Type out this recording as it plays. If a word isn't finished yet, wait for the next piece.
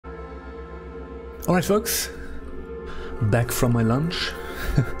Alright folks, back from my lunch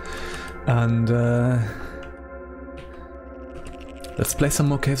and let's play some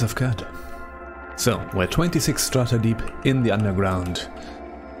more Caves of Kurt. So, we're 26 strata deep in the underground.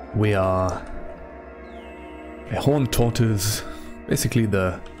 We are a horned tortoise, basically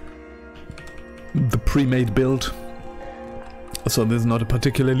the pre-made build. So this is not a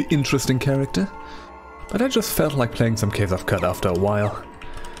particularly interesting character, but I just felt like playing some Caves of Kurt after a while.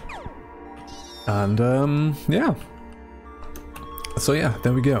 And yeah. So yeah,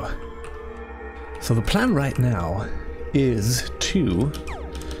 there we go. So the plan right now is to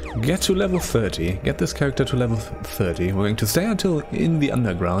get to level 30, get this character to level 30. We're going to stay in the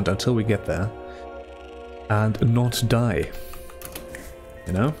underground until we get there and not die.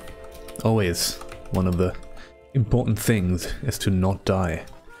 You know? Always one of the important things is to not die.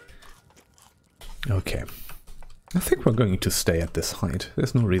 Okay. I think we're going to stay at this height.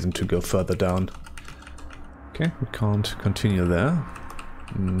 There's no reason to go further down. Okay, we can't continue there.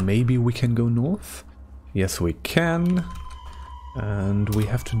 Maybe we can go north? Yes, we can. And we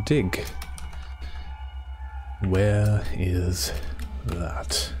have to dig. Where is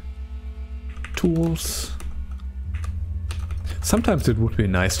that? Tools. Sometimes it would be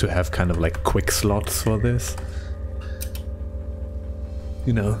nice to have kind of like quick slots for this.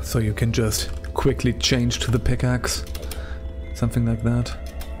 You know, so you can just quickly change to the pickaxe. Something like that.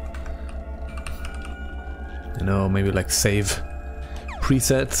 You know, maybe like save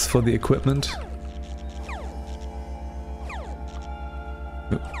presets for the equipment.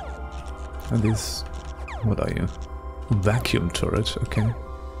 And these... what are you? Vacuum turret, okay.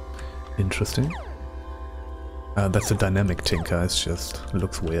 Interesting. That's a dynamic tinker, it's just... it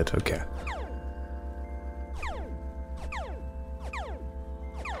looks weird, okay.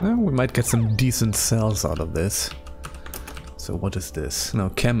 Well, we might get some decent cells out of this. So what is this? No,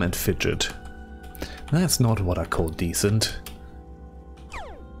 chem and fidget. That's not what I call decent.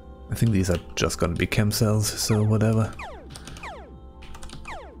 I think these are just gonna be chem cells, so whatever.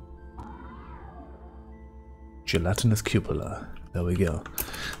 Gelatinous cupola. There we go.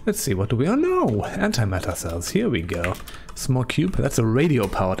 Let's see, what do we... oh no! Antimatter cells. Here we go. Small cube. That's a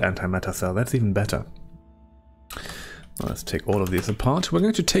radio-powered antimatter cell. That's even better. Let's take all of these apart. We're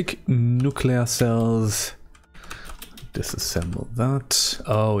going to take nuclear cells. Disassemble that.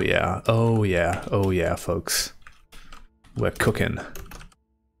 Oh yeah. Oh yeah. Oh yeah, folks. We're cooking.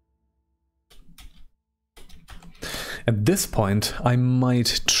 At this point, I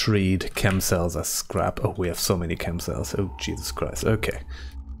might treat chem cells as scrap. Oh, we have so many chem cells. Oh, Jesus Christ. Okay.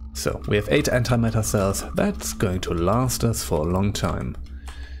 So, we have 8 antimatter cells. That's going to last us for a long time.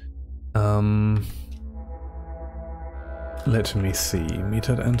 Let me see.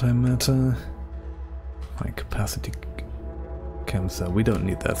 Metered antimatter. High capacity chem cell. We don't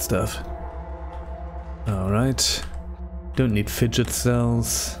need that stuff. Alright. Don't need fidget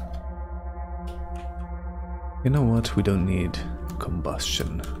cells. You know what? We don't need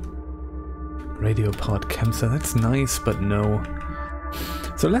combustion. Radio-powered chem cell. That's nice, but no.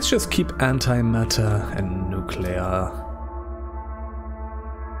 So let's just keep antimatter and nuclear.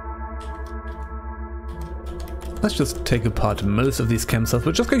 Let's just take apart most of these chem cells.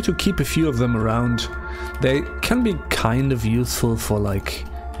 We're just going to keep a few of them around. They can be kind of useful for like...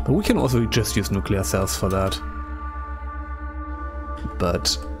 but we can also just use nuclear cells for that.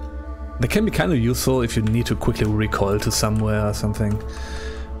 But they can be kind of useful if you need to quickly recoil to somewhere or something.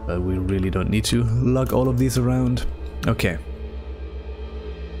 But we really don't need to lug all of these around. Okay.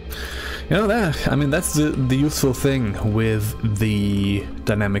 You know that, I mean, that's the useful thing with the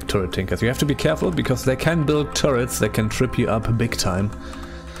dynamic turret tinkers. You have to be careful because they can build turrets that can trip you up big time.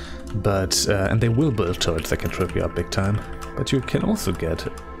 But, and they will build turrets that can trip you up big time. But you can also get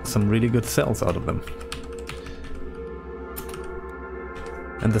some really good cells out of them.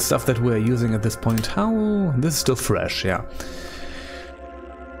 And the stuff that we're using at this point, how... this is still fresh, yeah.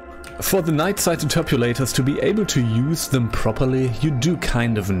 For the night sight interpolators to be able to use them properly, you do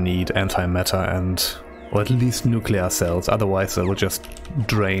kind of need antimatter and... or at least nuclear cells, otherwise they will just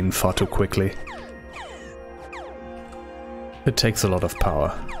drain far too quickly. It takes a lot of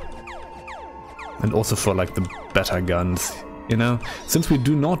power. And also for like the better guns, you know? Since we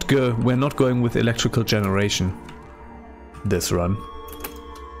do not go... we're not going with electrical generation this run.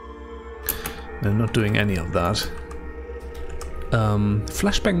 They're not doing any of that.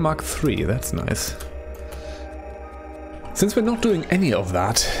 Flashbang Mark III, that's nice. Since we're not doing any of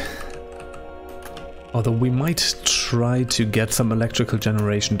that, although we might try to get some electrical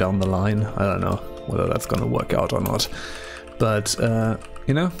generation down the line, I don't know whether that's gonna work out or not. But,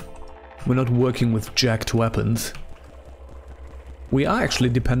 you know, we're not working with jacked weapons. We are actually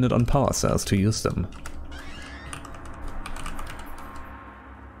dependent on power cells to use them.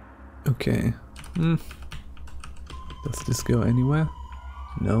 Okay. Does this go anywhere?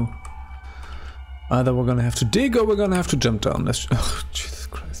 No. Either we're gonna have to dig or we're gonna have to jump down. Let's... Oh, Jesus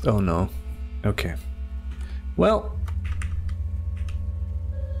Christ. Oh no. Okay. Well.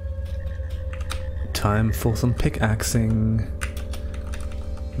 Time for some pickaxing.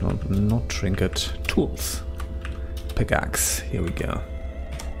 Not trinket. Tools. Pickaxe. Here we go.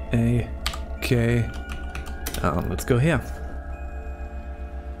 Okay. Let's go here.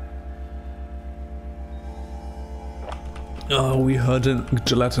 Oh, we heard a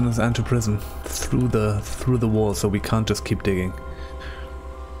gelatinous anti-prison through the wall, so we can't just keep digging.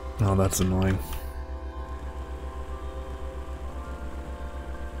 Oh, that's annoying.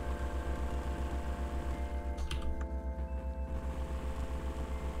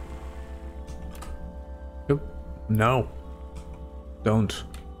 No. Don't.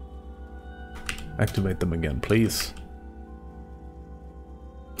 Activate them again, please.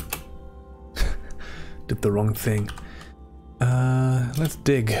 Did the wrong thing. Let's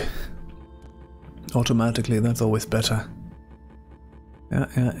dig. Automatically, that's always better.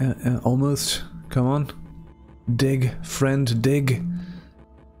 Yeah, almost. Come on. Dig, friend, dig.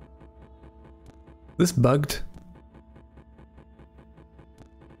 This bugged.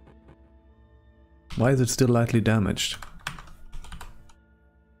 Why is it still lightly damaged?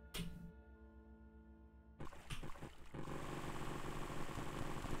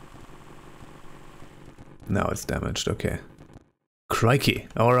 Now it's damaged, okay. Crikey.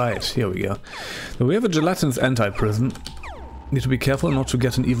 Alright, here we go. So we have a gelatinous anti-prison. Need to be careful not to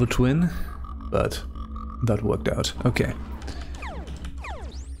get an evil twin, but that worked out. Okay.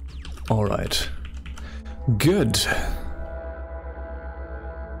 Alright. Good.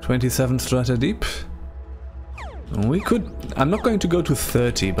 27 strata deep. We could... I'm not going to go to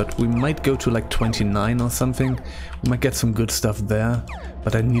 30, but we might go to like 29 or something. We might get some good stuff there,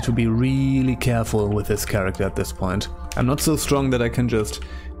 but I need to be really careful with this character at this point. I'm not so strong that I can just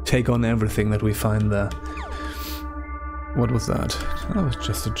take on everything that we find there. What was that? That was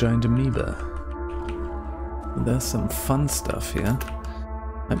just a giant amoeba. There's some fun stuff here.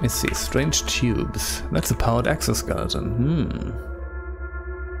 Let me see. Strange tubes. That's a powered exoskeleton.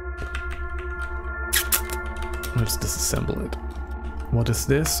 Let's disassemble it. What is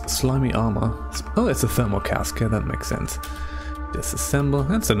this? Slimy armor. Oh, it's a thermocask. Yeah, that makes sense. Disassemble.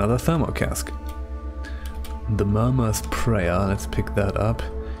 That's another thermocask. The Murmur's Prayer. Let's pick that up.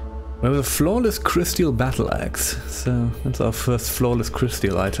 We have a flawless crystal battle axe. So that's our first flawless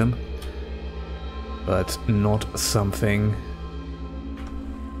crystal item. But not something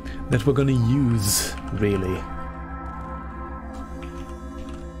that we're gonna use, really.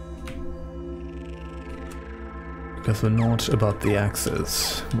 Because we're not about the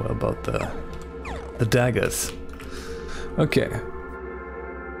axes, we're about the daggers. Okay.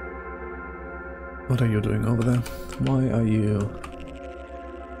 What are you doing over there? Why are you...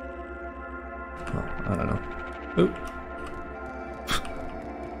 Oh, I don't know. Oh.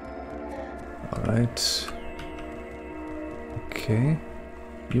 Alright. Okay.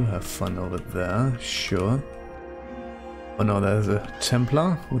 You have fun over there, sure. Oh no, there's a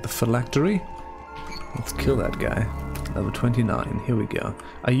Templar with a phylactery. Let's kill that guy. Level 29, here we go.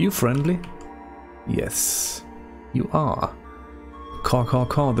 Are you friendly? Yes, you are.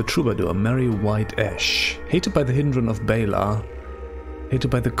 Caw, the troubadour, merry white ash. Hated by the Hindran of Balar. Hated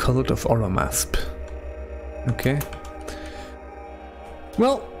by the cult of Oramasp. Okay.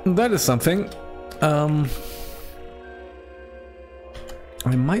 Well, that is something. I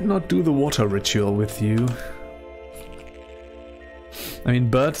might not do the water ritual with you. I mean,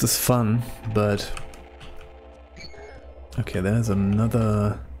 birds is fun, but... Okay, there's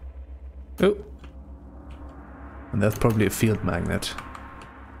another... Oh! And that's probably a field magnet.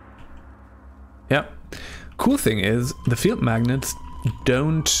 Yeah. Cool thing is, the field magnets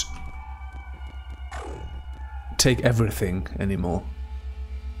don't take everything anymore.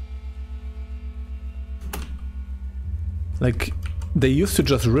 Like, they used to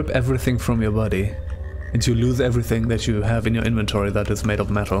just rip everything from your body, and you lose everything that you have in your inventory that is made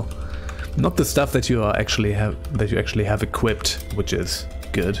of metal. Not the stuff that you actually have equipped, which is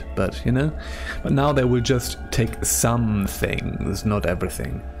good, but you know. But now they will just take some things, not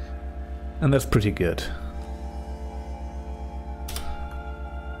everything, and that's pretty good.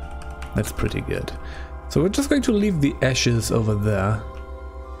 That's pretty good. So we're just going to leave the ashes over there,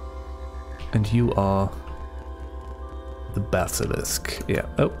 and you are the basilisk. Yeah.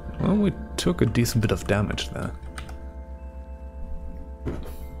 Oh, well, we took a decent bit of damage there.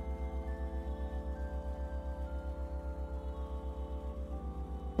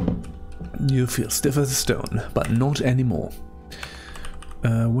 You feel stiff as a stone, but not anymore.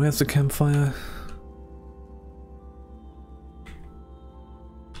 Where's the campfire?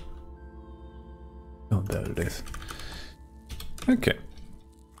 Oh, there it is. Okay.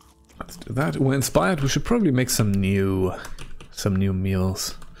 Let's do that. We're inspired. We should probably make some new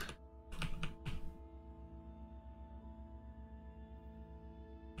meals.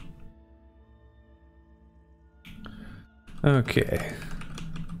 Okay.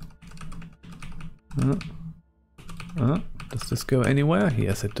 Does this go anywhere?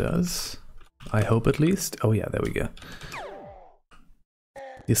 Yes, it does. I hope at least. Oh yeah, there we go.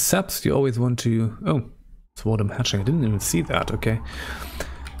 The saps you always want to... Oh, sword them hatching. I didn't even see that. Okay.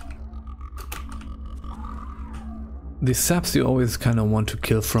 The saps you always kind of want to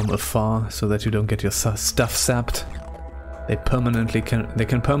kill from afar so that you don't get your stuff sapped. They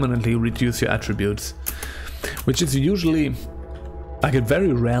can permanently reduce your attributes, which is usually, like, it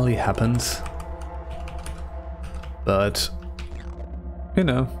very rarely happens. But, you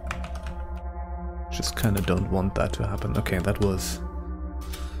know, just kind of don't want that to happen. Okay, that was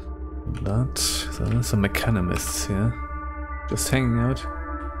that. So there's some mechanimists here, just hanging out.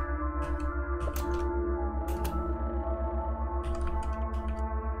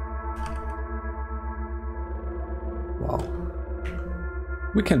 Wow.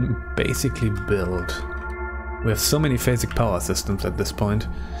 We can basically build. We have so many phasic power systems at this point.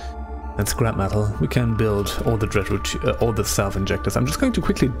 And scrap metal. We can build all the all the self-injectors. I'm just going to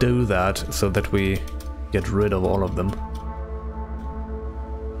quickly do that so that we get rid of all of them.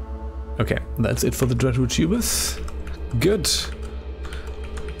 Okay, that's it for the Dreadroot tubers. Good.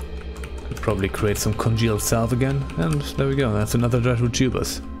 Could probably create some congealed self again, and there we go. That's another Dreadroot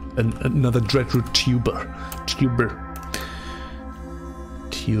tubers. Another Dreadroot tuber,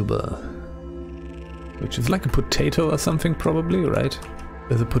 which is like a potato or something, probably, right?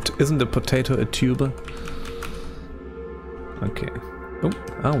 Isn't a potato a tuber? Okay.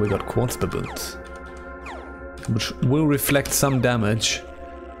 Oh, we got quartz baboons, which will reflect some damage,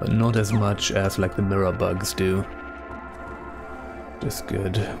 but not as much as like the mirror bugs do. Just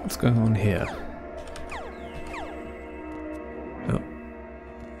good. What's going on here? Oh.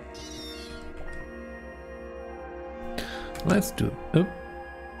 Let's do... Oh.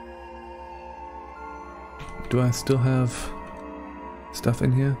 Do I still have stuff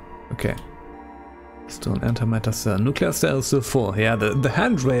in here? Okay. Still an antimatter cell. Nuclear cell is still full. Yeah, the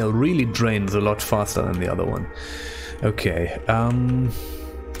handrail really drains a lot faster than the other one. Okay.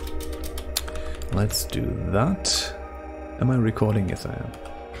 Let's do that. Am I recording? Yes, I am.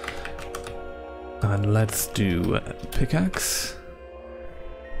 And let's do pickaxe.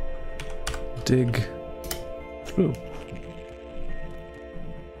 Dig through.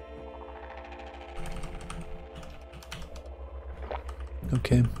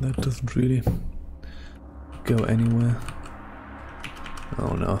 Okay, that doesn't really go anywhere.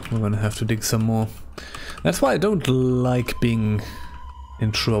 Oh no, we're gonna have to dig some more. That's why I don't like being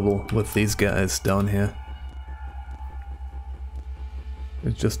in trouble with these guys down here.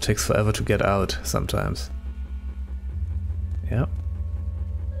 It just takes forever to get out sometimes. Yeah.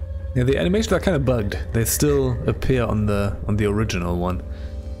 Yeah, the animations are kind of bugged. They still appear on the original one.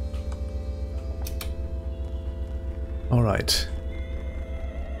 All right.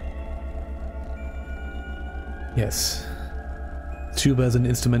 Yes. Tuba is an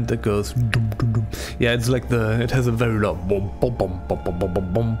instrument that goes dum, dum, dum. Yeah, it's like it has a very loud bum, bum, bum, bum, bum, bum,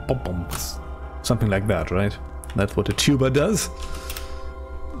 bum, bum, bum, bum. Something like that, right? That's what a tuba does.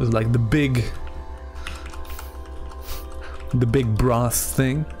 It's like the big brass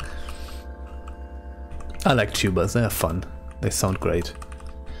thing. I like tubas, they're fun. They sound great.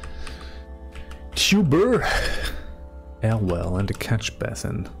 Tuber! Air well and a catch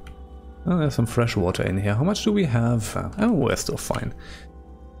basin. Oh, there's some fresh water in here. How much do we have? Oh, we're still fine.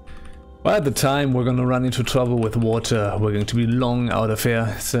 By the time we're gonna run into trouble with water, we're going to be long out of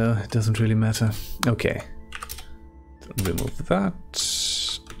here, so it doesn't really matter. Okay. Remove that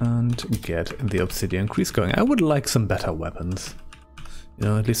and get the obsidian crease going. I would like some better weapons. You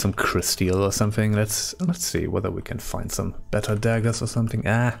know, at least some crysteel or something. Let's see whether we can find some better daggers or something.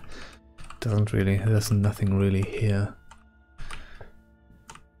 Doesn't really. There's nothing really here.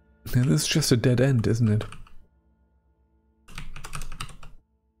 Yeah, this is just a dead end, isn't it?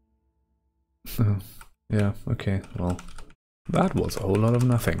 Oh, yeah, okay, well, that was a whole lot of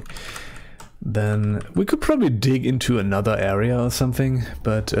nothing. Then we could probably dig into another area or something,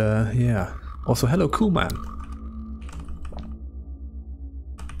 but yeah. Also, hello, cool man.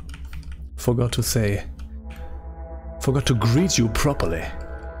 Forgot to greet you properly.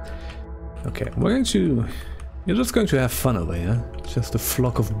 Okay, we're going to You're just going to have fun over here. Just a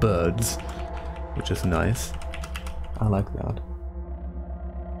flock of birds, which is nice. I like that.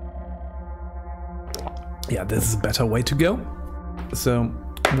 Yeah, this is a better way to go. So,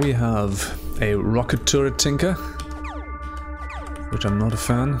 we have a rocket turret tinker, which I'm not a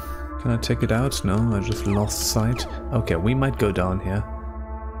fan. Can I take it out? No, I just lost sight. Okay, we might go down here.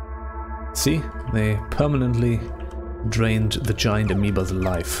 See? They permanently drained the giant amoeba's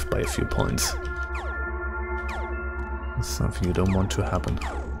life by a few points. That's something you don't want to happen.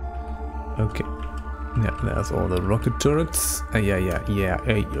 Okay. Yeah, there's all the rocket turrets. Yeah.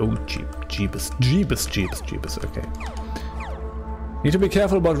 Oh, jeebus. Okay. Need to be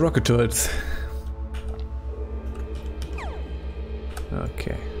careful about rocket turrets.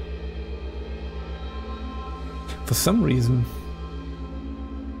 Okay. For some reason...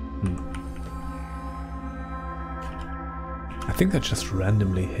 I think that just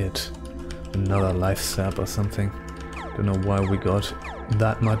randomly hit another life sap or something. Don't know why we got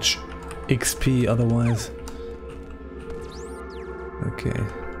that much XP otherwise. Okay.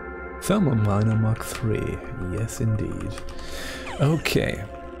 Thermal Miner Mark III. Yes, indeed. Okay.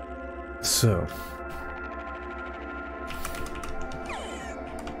 So.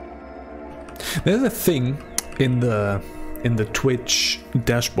 There's a thing in the Twitch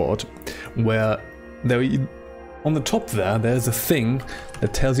dashboard where on the top there's a thing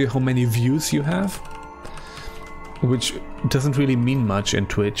that tells you how many views you have, which doesn't really mean much in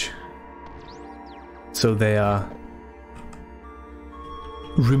Twitch. So they are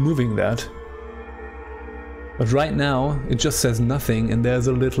removing that. But right now it just says nothing, and there's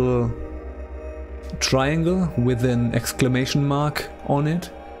a little triangle with an exclamation mark on it.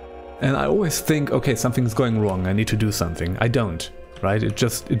 And I always think, okay, something's going wrong, I need to do something. I don't, right? It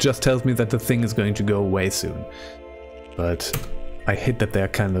just tells me that the thing is going to go away soon. But I hate that they're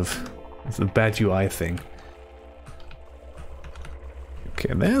kind of... It's a bad UI thing.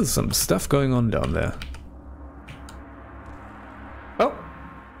 Okay, there's some stuff going on down there. Oh!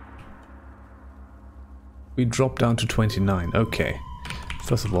 We dropped down to 29, okay.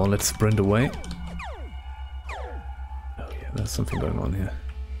 First of all, let's sprint away. Oh yeah, there's something going on here.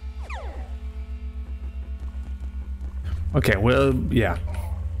 Okay, well, yeah.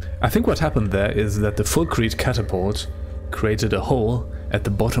 I think what happened there is that the Fulcrete catapult created a hole at the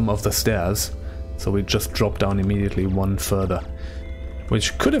bottom of the stairs, so we just dropped down immediately one further,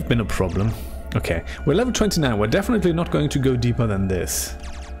 which could have been a problem. Okay, we're level 29, we're definitely not going to go deeper than this,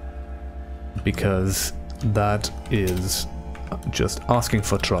 because that is just asking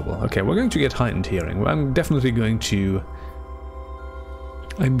for trouble. Okay, we're going to get heightened hearing. I'm definitely going to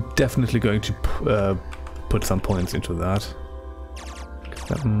put some points into that, because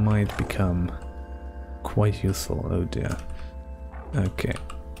that might become quite useful. Oh dear. Okay,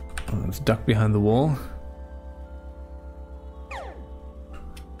 let's duck behind the wall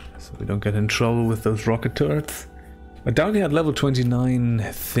so we don't get in trouble with those rocket turrets. But down here at level 29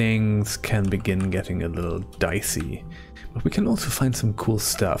 things can begin getting a little dicey, but we can also find some cool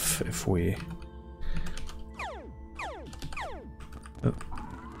stuff if we... Oh.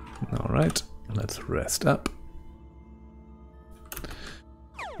 Alright. Let's rest up.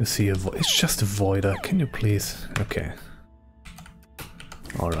 You see a void. It's just a voider. Can you please? Okay.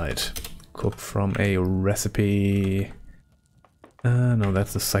 Alright. Cook from a recipe. No,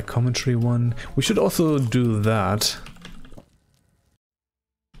 that's the psychometry one. We should also do that.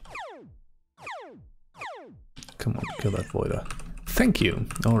 Come on, kill that voider. Thank you.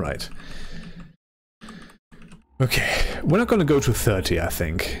 Alright. Okay, we're not gonna go to 30, I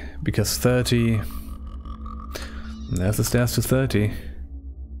think, because 30... There's the stairs to 30.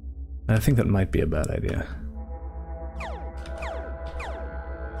 I think that might be a bad idea.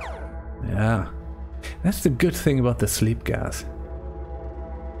 Yeah, that's the good thing about the sleep gas.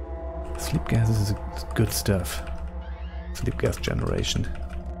 Sleep gas is good stuff. Sleep gas generation.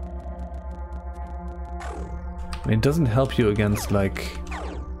 I mean, it doesn't help you against, like...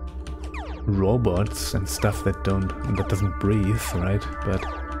 robots and stuff that doesn't breathe, right? But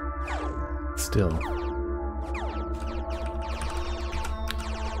still,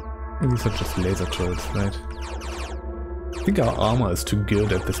 these are just laser turrets, right? I think our armor is too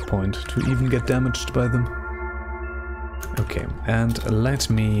good at this point to even get damaged by them. Okay, and let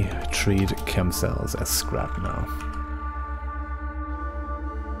me treat chem cells as scrap now.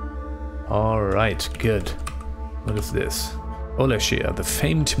 All right, good. What is this? Oleshia, the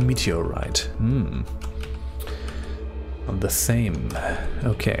famed meteorite. The same.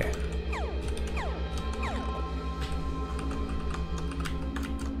 Okay.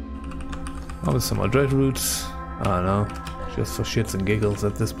 Oh, some more dread roots. I don't know. Just for shits and giggles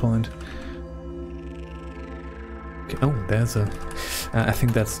at this point. Oh, there's a... I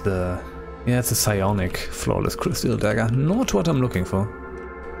think that's the... Yeah, it's a psionic flawless crystal dagger. Not what I'm looking for.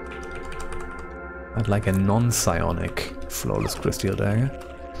 I'd like a non-psionic flawless crystal dagger.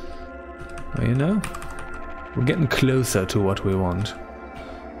 Well, you know, we're getting closer to what we want.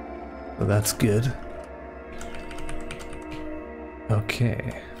 So that's good.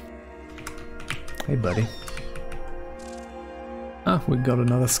 Okay. Hey, buddy. Ah, we got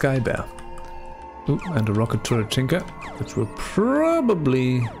another sky bear. Ooh, and a rocket turret tinker, which will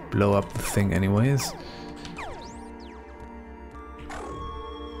probably blow up the thing anyways.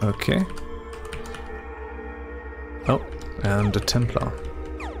 Okay. Oh, and a Templar.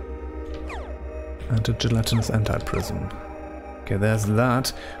 And a gelatinous anti-prism. Okay, there's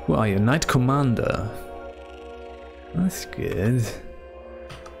that. Who are you? Knight Commander. That's good.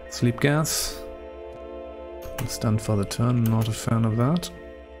 Sleep gas. Stunned for the turn, not a fan of that.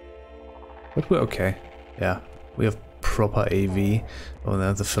 But we're okay. Yeah, we have proper AV. Oh,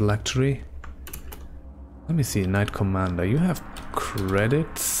 there's a phylactery. Let me see, Knight Commander. You have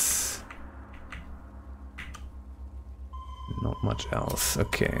credits? Not much else.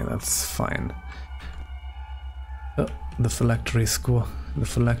 Okay, that's fine. Oh, the phylactery score. The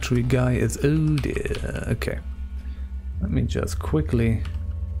phylactery guy is... Oh dear. Okay. Let me just quickly...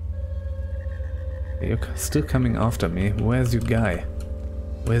 You're still coming after me. Where's your guy?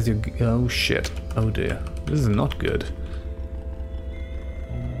 Where's your... Oh shit. Oh dear. This is not good.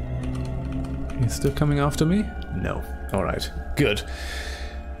 He's still coming after me? No. Alright. Good.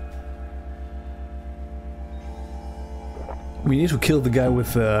 We need to kill the guy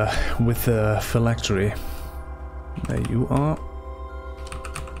with the phylactery. There you are.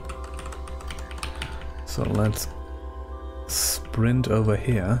 So let's sprint over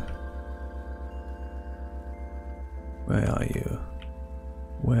here. Where are you?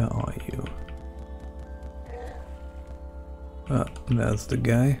 Where are you? There's the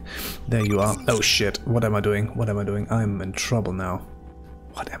guy. There you are. Oh shit, what am I doing? What am I doing? I'm in trouble now.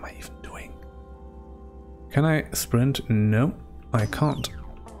 What am I even doing? Can I sprint? No, I can't.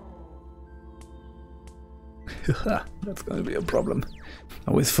 That's gonna be a problem.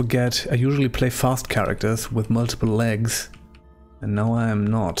 I always forget, I usually play fast characters with multiple legs, and now I am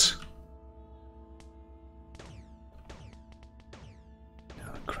not.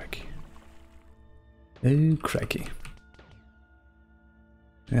 Oh, cracky. Oh, cracky.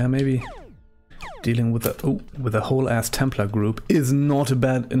 Yeah, maybe dealing with a whole ass Templar group is not a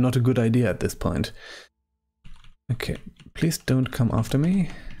good idea at this point. Okay, please don't come after me.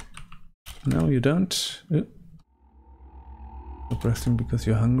 No, you don't. Stop resting because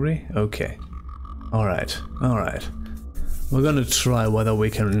you're hungry? Okay. Alright, alright. We're gonna try whether we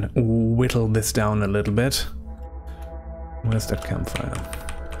can whittle this down a little bit. Where's that campfire?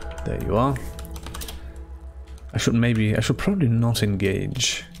 There you are. I should probably not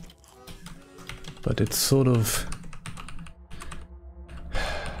engage. But it's sort of...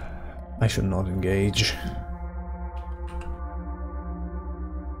 I should not engage.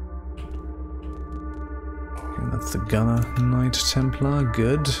 Okay, that's the gunner Knight Templar,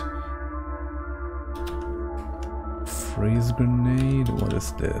 good. Freeze grenade, what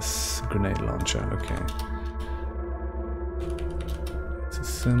is this? Grenade launcher, okay. It's a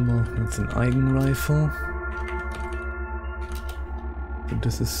symbol, that's an Eigen rifle.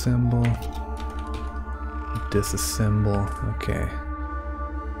 Disassemble. Disassemble. Okay.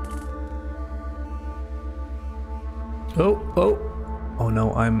 Oh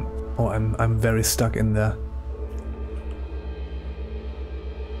no, I'm very stuck in there.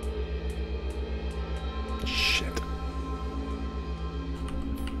 Shit.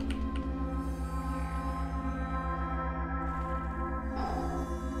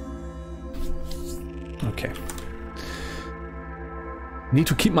 Okay. Need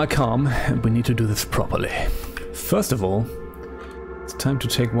to keep my calm, and we need to do this properly. First of all, it's time to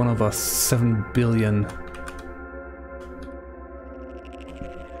take one of our 7 billion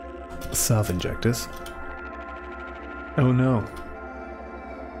self-injectors. Oh no.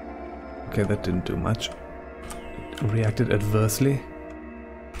 Okay, that didn't do much. It reacted adversely.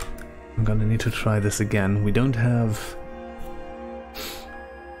 I'm gonna need to try this again. We don't have...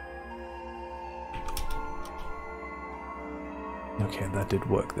 Okay, that did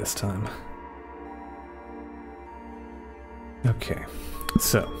work this time. Okay,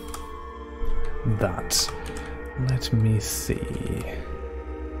 so that. Let me see.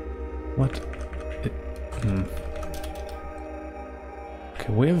 What? Okay,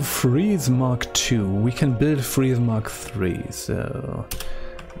 we have Freeze Mark II. We can build Freeze Mark III, so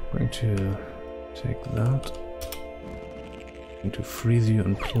I'm going to take that. I'm going to freeze you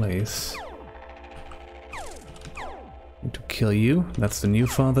in place. kill you. That's the new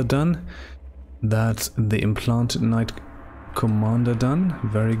father done. That's the implanted knight commander done.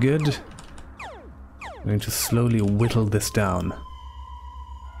 Very good. I'm going to slowly whittle this down.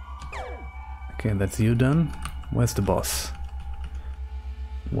 Okay, that's you done. Where's the boss?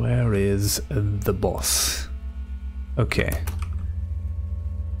 Where is the boss? Okay.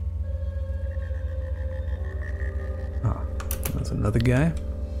 Ah, there's another guy.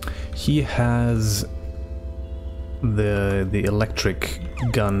 He has the electric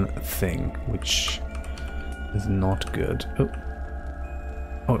gun thing, which is not good.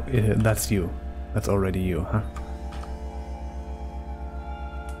 Oh, that's you. That's already you, huh?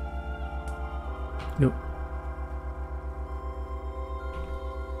 Nope.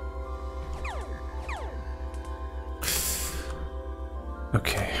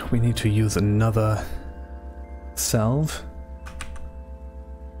 Okay, we need to use another salve.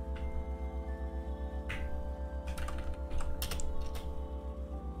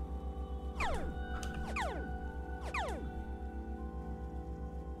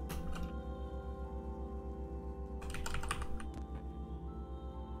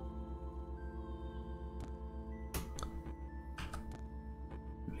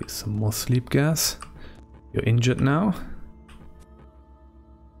 Use some more sleep gas. You're injured now.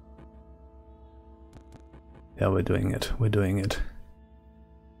 Yeah, we're doing it. We're doing it.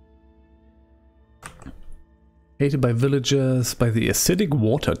 Hated by villagers, by the acidic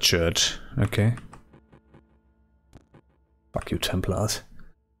water church. Okay. Fuck you, Templars.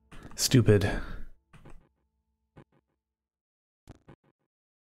 Stupid.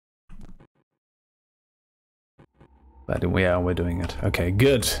 But yeah, we're doing it. Okay,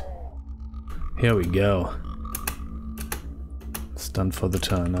 good. Here we go. Done for the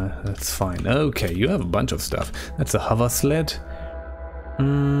turn, that's fine. Okay, you have a bunch of stuff. That's a hover sled.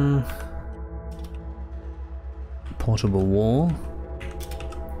 Portable wall.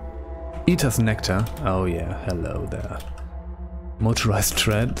 Eater's nectar. Oh yeah, hello there. Motorized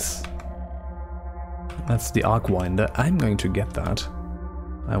treads. That's the arcwinder. I'm going to get that.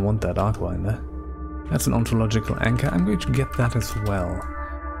 I want that arcwinder. That's an ontological anchor. I'm going to get that as well.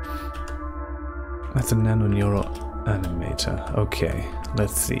 That's a nanoneural animator. Okay,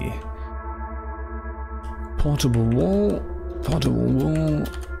 let's see. Portable wall. Portable wall.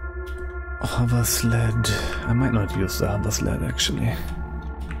 Hover sled. I might not use the hover sled actually.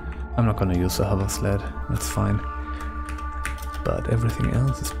 I'm not gonna use the hover sled. That's fine. But everything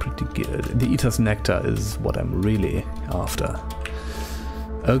else is pretty good. The Eater's Nectar is what I'm really after.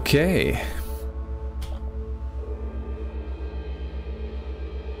 Okay.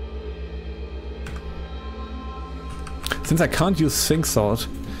 Since I can't use Sphinx Sword,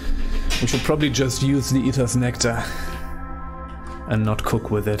 we should probably just use the Eater's Nectar and not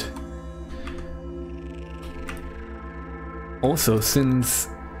cook with it. Also, since...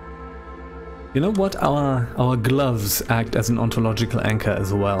 You know what? Our gloves act as an ontological anchor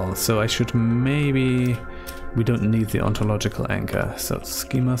as well, so I should maybe... We don't need the ontological anchor. So,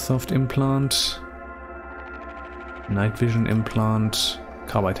 Schema Soft implant, Night Vision implant,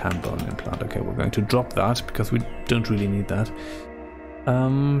 Carbide Handbone implant. Okay, we're going to drop that because we don't really need that.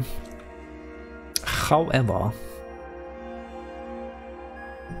 However,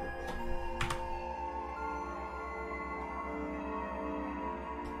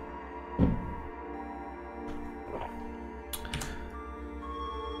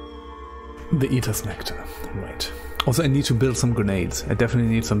 the Eater's Nectar, right. Also, I need to build some grenades. I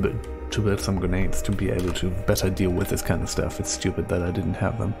definitely need to build some grenades to be able to better deal with this kind of stuff. It's stupid that I didn't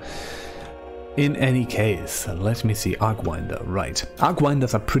have them. In any case, let me see. Arcwinder, right.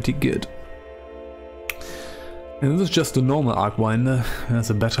 Arcwinders are pretty good. And this is just a normal Arcwinder. There's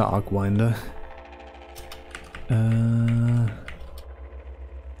a better Arcwinder.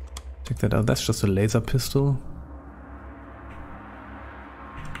 Check that out. That's just a laser pistol.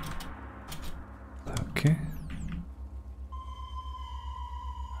 Okay.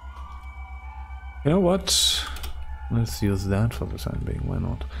 You know what? Let's use that for the time being, why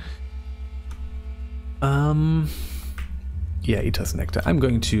not? Yeah, Eater's Nectar. I'm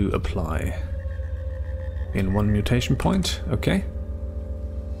going to apply in 1 mutation point, okay.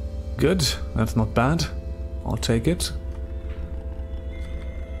 Good, that's not bad. I'll take it.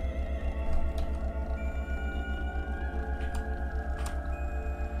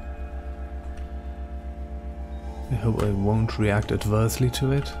 I hope I won't react adversely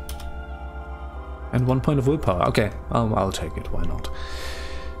to it. And 1 point of willpower. Okay, I'll take it. Why not?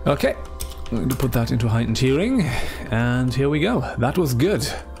 Okay, I'm going to put that into heightened hearing, and here we go. That was good.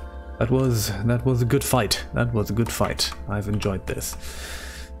 That was a good fight. That was a good fight. I've enjoyed this.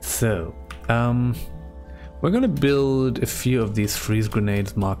 So, We're gonna build a few of these freeze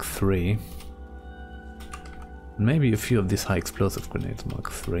grenades Mark III. Maybe a few of these high explosive grenades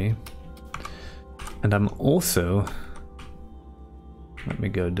Mark III. And I'm also... Let me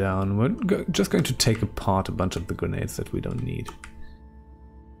go down. We're just going to take apart a bunch of the grenades that we don't need.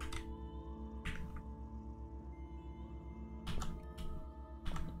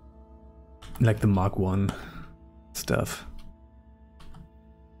 Like the Mark I stuff.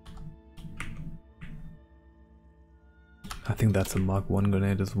 I think that's a Mark I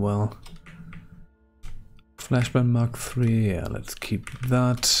grenade as well. Flashbang Mark III, yeah, let's keep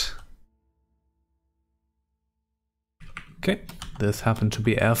that. Okay, this happened to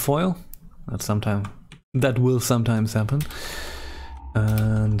be airfoil. That will sometimes happen.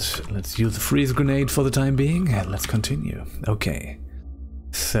 And let's use the freeze grenade for the time being, and let's continue. Okay,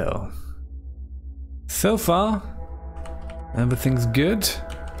 so far, everything's good.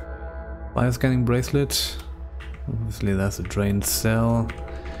 Bioscanning bracelet. Obviously, that's a drained cell.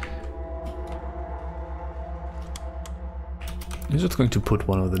 I'm just going to put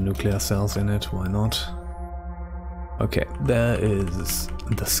one of the nuclear cells in it, why not? Okay, there is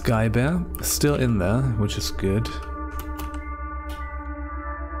the Sky Bear, still in there, which is good.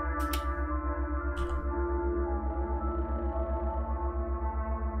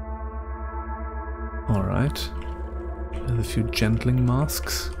 Alright. There's a few gentling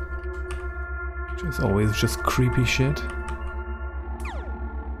masks, which is always just creepy shit.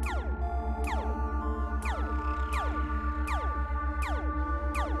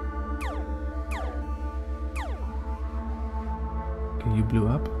 You blew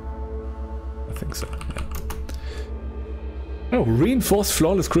up? I think so, yeah. Oh, reinforced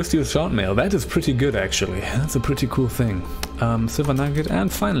flawless crystal shard mail. That is pretty good, actually. That's a pretty cool thing. Silver nugget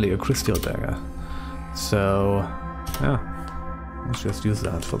and finally a crystal dagger. So, yeah. Let's just use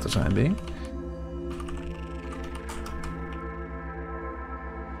that for the time being.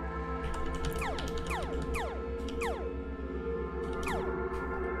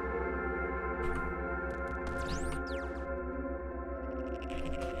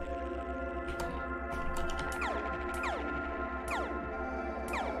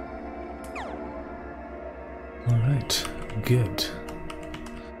 Alright, good.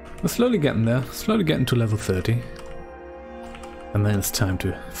 We're slowly getting there, slowly getting to level 30. And then it's time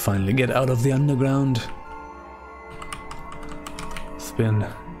to finally get out of the underground. It's been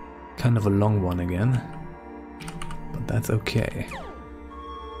kind of a long one again, but that's okay.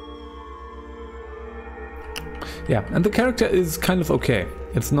 Yeah, and the character is kind of okay.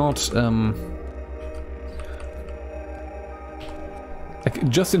 It's not, like,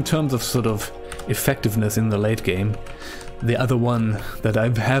 just in terms of sort of effectiveness in the late game, the other one that I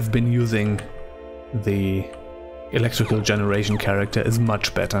have been using, the electrical generation character, is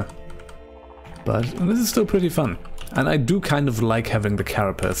much better. But this is still pretty fun. And I do kind of like having the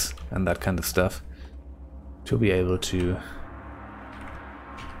carapace and that kind of stuff to be able to...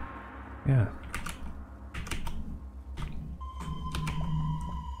 yeah.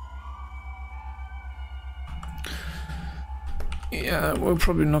 Yeah, we're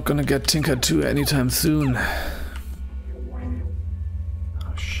probably not gonna get Tinker 2 anytime soon.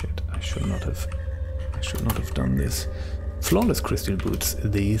 Oh shit, I should not have done this. Flawless crystal boots,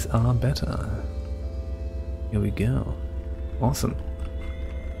 these are better. Here we go. Awesome.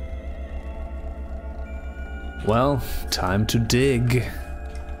 Well, time to dig.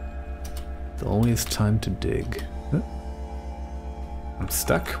 It's always time to dig. Huh? I'm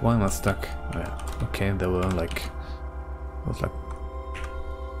stuck? Why am I stuck? Oh, yeah. Okay, there were like... I was like...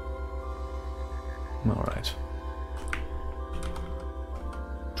 Alright.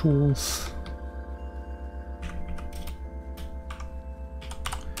 Tools.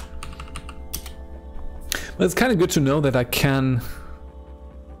 But it's kind of good to know that I can...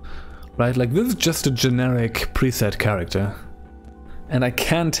 Right, like this is just a generic preset character. And I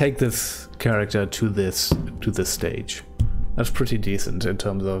can take this character to this stage. That's pretty decent in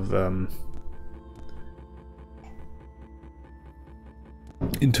terms of...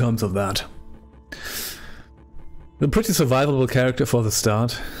 in terms of that. A pretty survivable character for the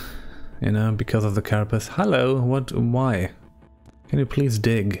start, you know, because of the carapace. Hello, what, why? Can you please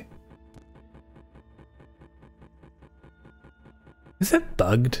dig? Is that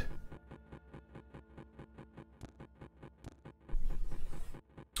bugged?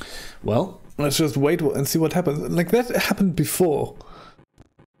 Well, let's just wait and see what happens. Like, that happened before.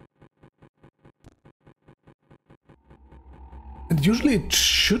 And usually it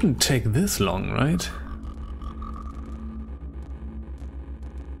shouldn't take this long, right?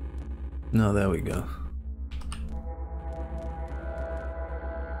 No, there we go.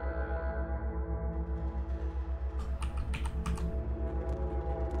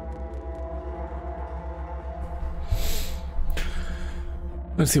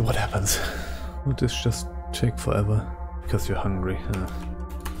 Let's see what happens. Will this just take forever? Because you're hungry, huh?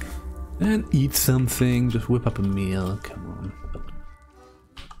 And eat something, just whip up a meal, come on.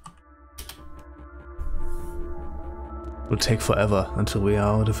 Will take forever until we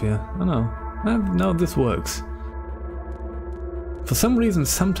are out of here. Oh no, no, this works. For some reason,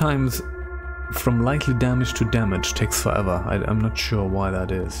 sometimes from likely damage to damage takes forever. I'm not sure why that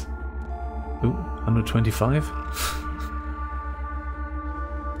is. Ooh, 125?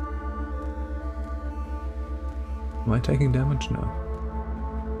 Am I taking damage? No.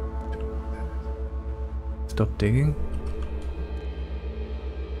 Stop digging.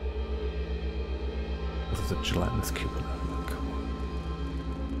 This is a gelatinous cube. Come on.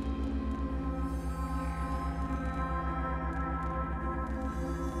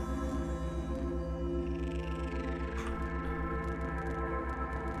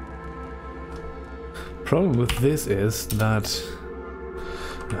 Problem with this is that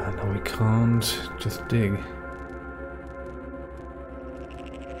no, we can't just dig.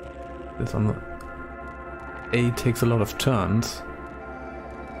 This on the A takes a lot of turns.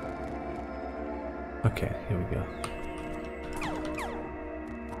 Okay, here we go.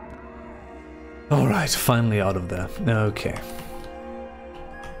 Alright, finally out of there. Okay.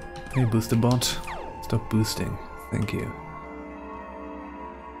 Hey, booster bot. Stop boosting. Thank you.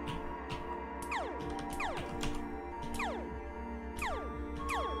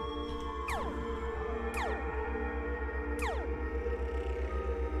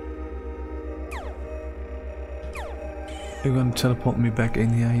 You're gonna teleport me back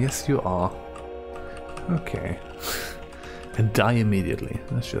in here? Yes, you are. Okay. And die immediately.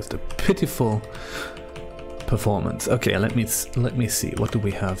 That's just a pitiful performance. Okay, let me see. What do we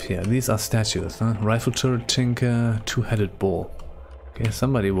have here? These are statues, huh? Rifle turret tinker, two-headed bull. Okay,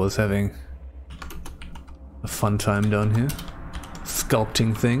 somebody was having a fun time down here.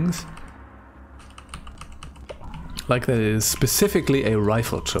 Sculpting things. Like that is specifically a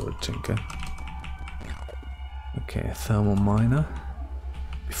rifle turret tinker. Okay, thermal miner.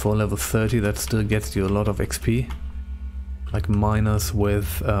 Before level 30 that still gets you a lot of XP. Like miners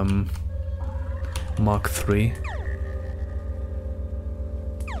with Mark III.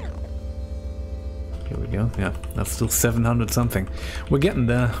 Here we go, yeah, that's still 700 something. We're getting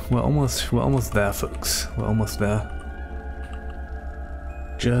there, we're almost there, folks. We're almost there.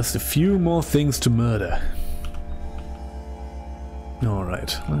 Just a few more things to murder.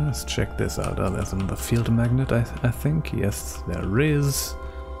 Alright, let's check this out. Oh, there's another field magnet, I think. Yes, there is.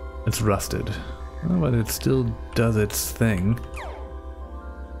 It's rusted. Oh, but it still does its thing.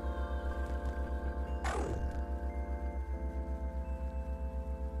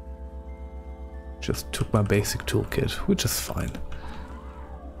 Just took my basic toolkit, which is fine.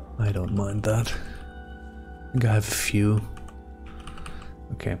 I don't mind that. I think I have a few.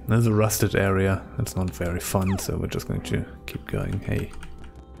 Okay, there's a rusted area. That's not very fun, so we're just going to keep going. Hey.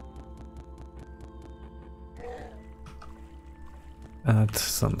 Add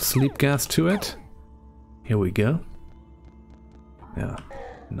some sleep gas to it. Here we go. Yeah,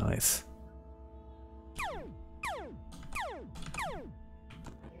 nice.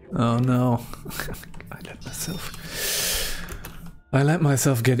 Oh no. I let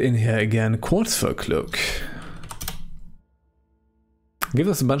myself get in here again. Quartz fur cloak. Gives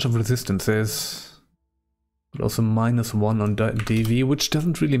us a bunch of resistances, but also -1 on DV, which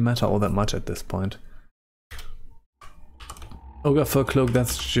doesn't really matter all that much at this point. Ogre fur cloak,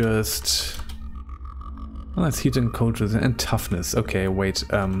 that's just... Oh, that's heat and cold resistance and toughness. Okay, wait,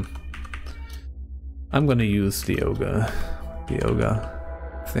 I'm gonna use the ogre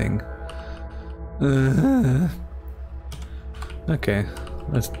thing. Okay,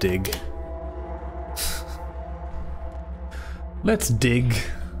 let's dig. Let's dig.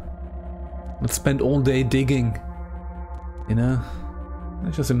 Let's spend all day digging. You know?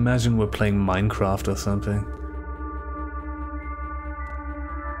 I just imagine we're playing Minecraft or something.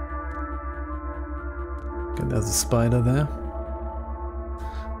 Okay, there's a spider there.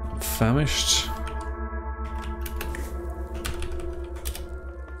 I'm famished.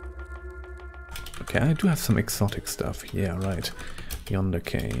 Okay, I do have some exotic stuff. Yeah, right. Yonder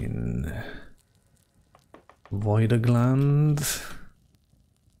cane. Voider glands,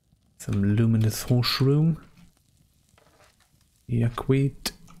 some luminous horshroom,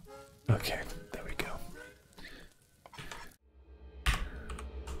 yaquit. Okay, there we go.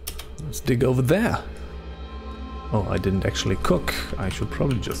 Let's dig over there. Oh, I didn't actually cook. I should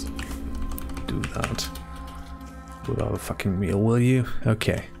probably just do that. Put out a fucking meal, will you?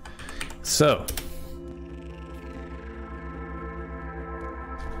 Okay, so.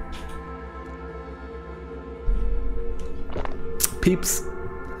 Peeps,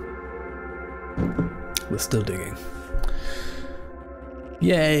 We're still digging.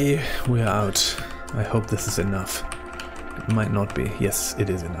 Yay, we're out. I hope this is enough. It might not be. Yes, it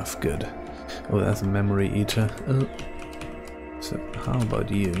is enough. Good. Oh, that's a memory eater. Oh. So, how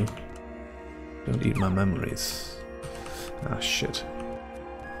about you? Don't eat my memories. Ah, shit.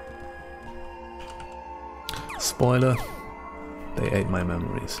 Spoiler. They ate my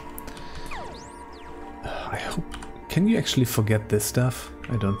memories. I hope... Can you actually forget this stuff?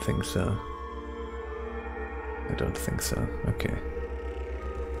 I don't think so. I don't think so. Okay.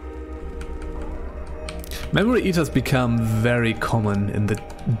 Memory eaters become very common in the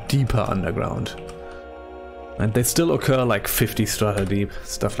deeper underground. And they still occur like 50 strata deep,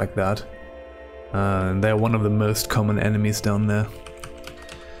 stuff like that. And they're one of the most common enemies down there.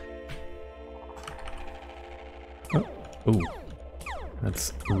 Oh, ooh.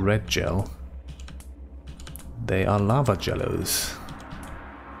 That's red gel. They are lava jellos.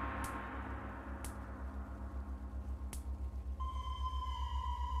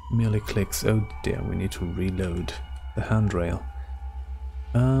 Merely clicks. Oh dear, we need to reload the handrail.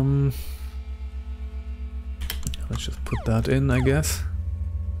 Let's just put that in, I guess.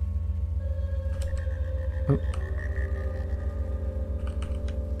 Oh.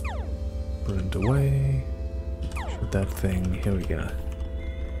 Burned away. Shoot that thing. Here we go.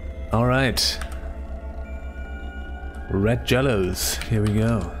 Alright. Red jellos. Here we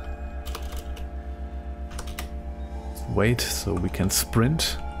go. Wait so we can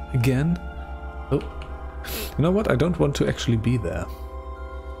sprint again. Oh. You know what? I don't want to actually be there.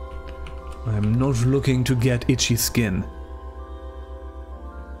 I'm not looking to get itchy skin.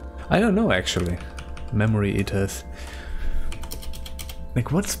 I don't know actually. Memory eaters.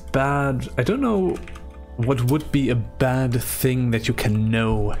 Like what's bad? I don't know what would be a bad thing that you can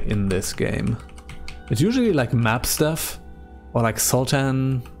know in this game. It's usually like map stuff or like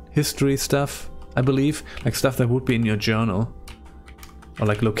Sultan history stuff, I believe. Like stuff that would be in your journal. Or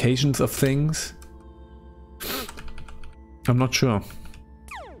like locations of things. I'm not sure.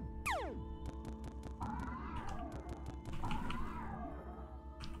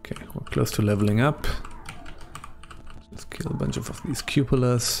 Okay, we're close to leveling up. Let's kill a bunch of these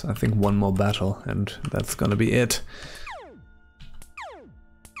cupolas. I think one more battle and that's gonna be it.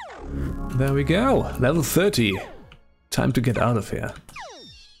 There we go, level 30. Time to get out of here.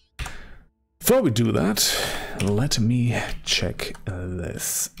 Before we do that, let me check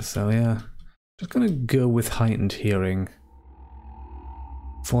this. So yeah, just gonna go with heightened hearing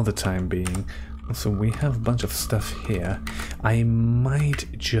for the time being. Also, we have a bunch of stuff here. I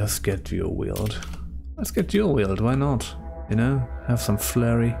might just get dual wield. Let's get dual wield, why not? You know, have some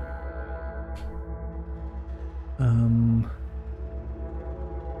flurry.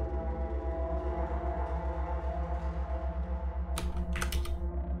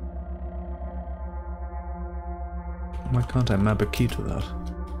 Why can't I map a key to that?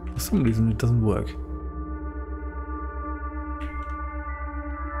 For some reason it doesn't work.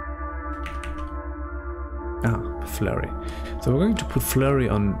 Ah, flurry. So we're going to put flurry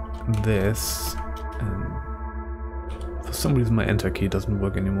on this, and for some reason my enter key doesn't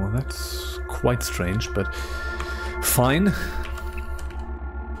work anymore. That's quite strange, but fine.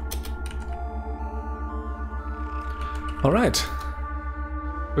 Alright.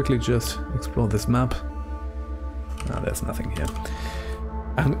 Quickly just explore this map. Ah, there's nothing here.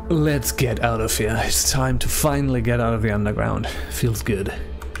 And let's get out of here. It's time to finally get out of the underground. Feels good.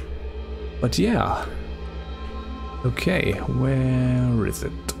 But yeah. Okay, where is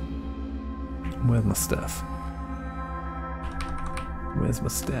it? Where's my stuff? Where's my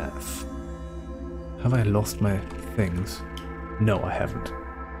stuff? Have I lost my things? No, I haven't.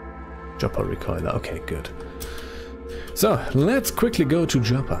 Joppa recoiler. Okay, good. So, let's quickly go to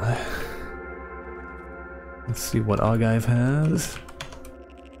Joppa. Let's see what Archive has.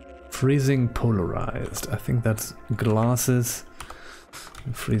 Freezing polarized. I think that's glasses.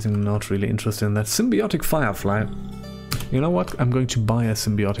 Freezing, not really interested in that. Symbiotic firefly. You know what? I'm going to buy a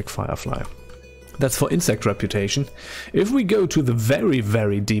symbiotic firefly. That's for insect reputation. If we go to the very,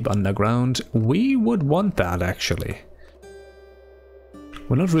 very deep underground, we would want that actually.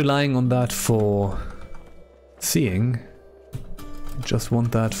 We're not relying on that for seeing. Just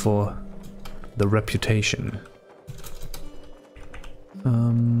want that for the reputation.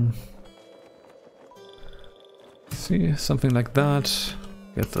 See, something like that.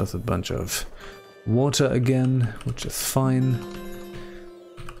 Gets us a bunch of water again, which is fine.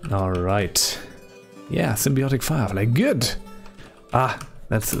 Alright. Yeah, symbiotic firefly, good! Ah,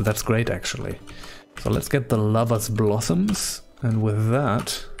 that's great actually. So let's get the lover's blossoms, and with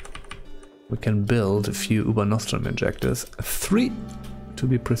that we can build a few Uber Nostrum injectors. 3 to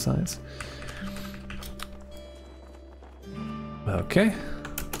be precise. Okay.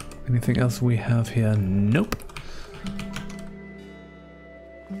 Anything else we have here? Nope.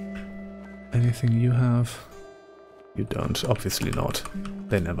 Anything you have? You don't, obviously not.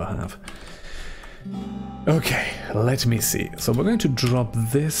 They never have. Okay, let me see. So we're going to drop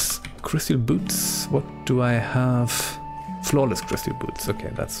this. Crystal boots. What do I have? Flawless crystal boots.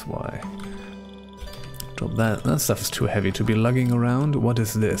 Okay, that's why. Drop that. That stuff is too heavy to be lugging around. What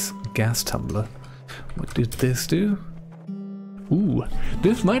is this? Gas tumbler. What did this do? Ooh,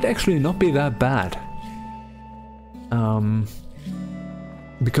 this might actually not be that bad.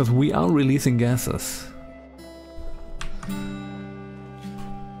 Because we are releasing gases.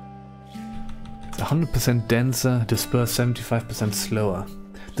 It's 100% denser, dispersed 75% slower.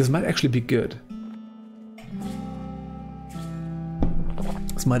 This might actually be good.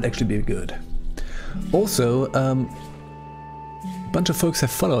 This might actually be good. Also, a bunch of folks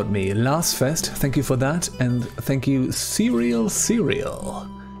have followed me. Last Fest, thank you for that, and thank you Cereal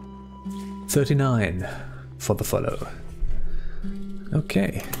 39 for the follow.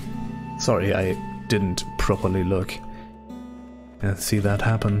 Okay. Sorry, I didn't properly look and see that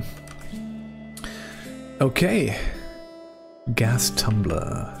happen. Okay. Gas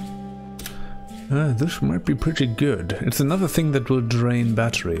tumbler. This might be pretty good. It's another thing that will drain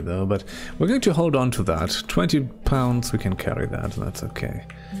battery though, but we're going to hold on to that. 20 pounds, we can carry that, that's okay.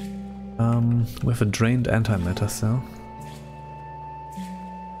 We have a drained antimatter cell.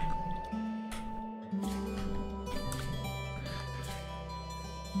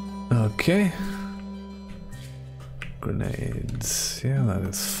 Okay. Grenades. Yeah, that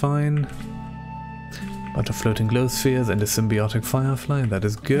is fine. Bunch of floating glow spheres and a symbiotic firefly. That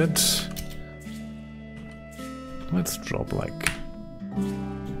is good. Let's drop like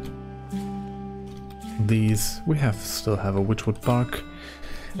these. We still have a witchwood bark.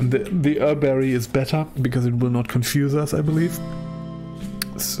 And the herberry is better because it will not confuse us, I believe.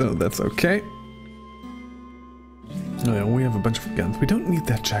 So that's okay. Oh yeah, we have a bunch of guns. We don't need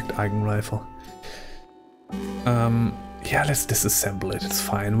that jacked Eigen rifle. Yeah, let's disassemble it. It's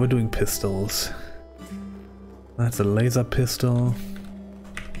fine. We're doing pistols. That's a laser pistol.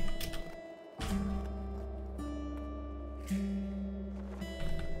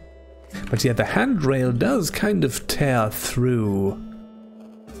 But yeah, the handrail does kind of tear through.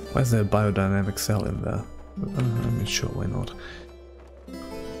 Why is there a biodynamic cell in there? I'm not sure, why not?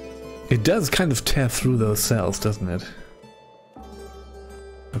 It does kind of tear through those cells, doesn't it?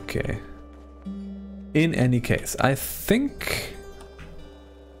 Okay. In any case, I think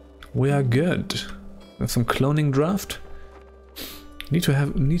we are good. There's some cloning draft. Need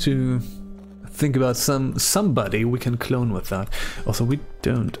to think about somebody we can clone with that. Also, we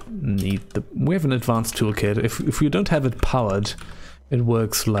don't need we have an advanced toolkit. If you don't have it powered, it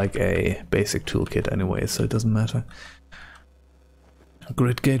works like a basic toolkit anyway, so it doesn't matter.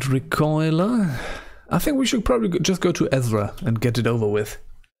 Grid gauge recoiler. I think we should probably just go to Ezra and get it over with.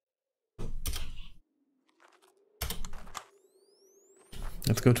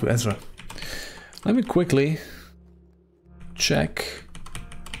 Let's go to Ezra. Let me quickly check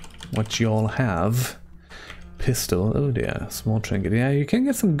what y'all have. Pistol. Oh dear. Small trinket. Yeah, you can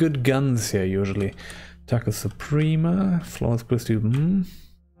get some good guns here usually. Taco Suprema. Flawless crystal.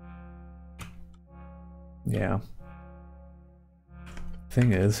 Yeah.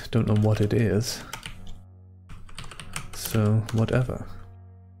 Thing is, don't know what it is. So, whatever.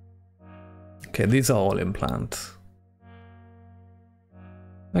 Okay, these are all implants.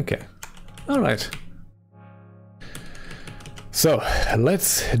 Okay. Alright. So,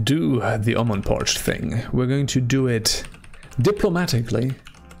 let's do the Omon Porch thing. We're going to do it diplomatically.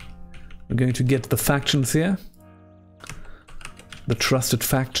 We're going to get the factions here. The trusted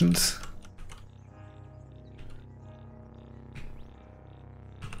factions.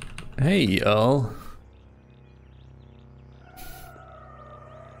 Hey, y'all.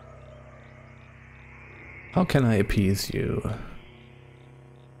 How can I appease you?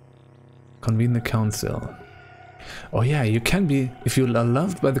 Convene the council. Oh yeah, you can be, if you are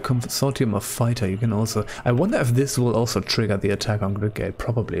loved by the consortium of fighter, you can also, I wonder if this will also trigger the attack on Gridgate.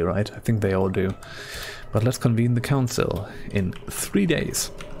 Probably, right? I think they all do. But let's convene the council in 3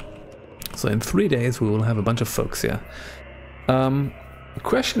 days. So in 3 days we will have a bunch of folks here. The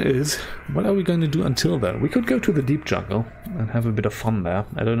question is, what are we going to do until then? We could go to the deep jungle and have a bit of fun there.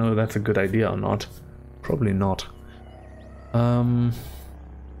 I don't know if that's a good idea or not. Probably not.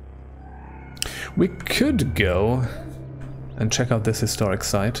 We could go and check out this historic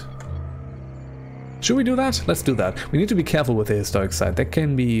site. Should we do that? Let's do that. We need to be careful with the historic site. They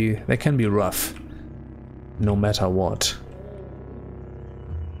can be rough, no matter what.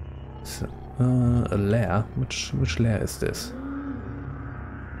 So, a lair. Which lair is this?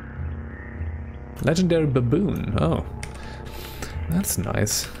 Legendary baboon. Oh, that's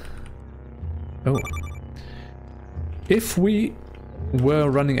nice. Oh. If we were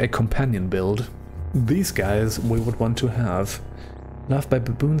running a companion build, these guys we would want to have. Loved by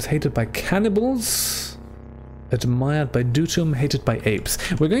baboons, hated by cannibals, admired by Dutum, hated by apes.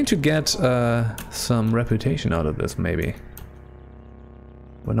 We're going to get some reputation out of this, maybe.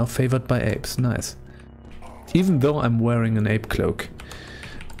 We're not favored by apes. Nice. Even though I'm wearing an ape cloak.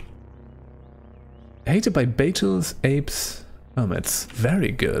 Hated by beetles, apes, hermits.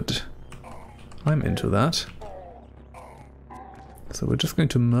 Very good. I'm into that. So we're just going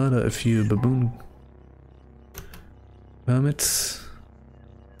to murder a few baboon hermits,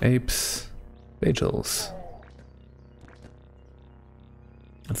 apes, beetles.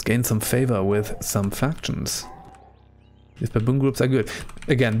 Let's gain some favor with some factions. These baboon groups are good.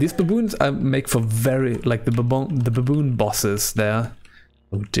 Again, these baboons make for very, like the baboon bosses there.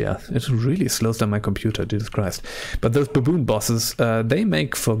 Oh dear, it really slows down my computer, Jesus Christ. But those baboon bosses, they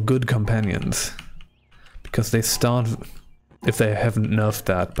make for good companions. Because they start, if they haven't nerfed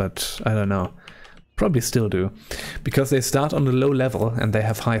that, but I don't know. Probably still do. Because they start on a low level and they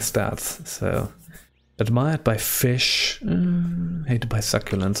have high stats, so... Admired by fish, hated by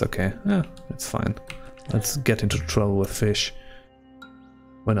succulents, okay, yeah, it's fine. Let's get into trouble with fish.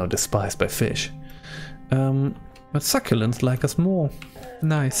 Well, no, despised by fish. But succulents like us more.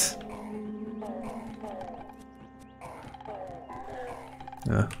 Nice.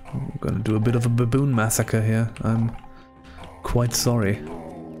 Yeah, I'm gonna do a bit of a baboon massacre here. I'm quite sorry.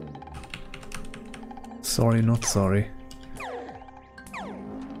 Sorry, not sorry.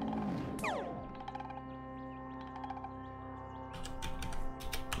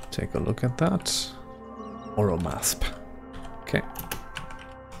 Take a look at that. Oromasp. Okay.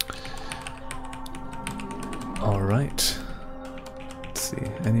 Alright. Let's see.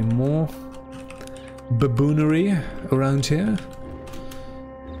 Any more baboonery around here?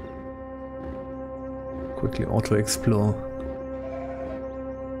 Quickly auto-explore.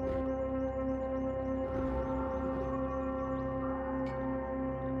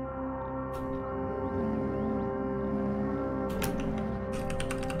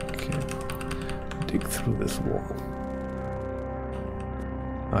 Dig through this wall.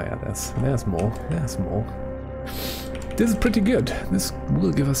 Oh yeah, there's more. There's more. This is pretty good. This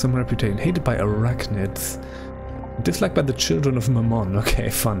will give us some reputation. Hated by arachnids. Disliked by the children of Mammon. Okay,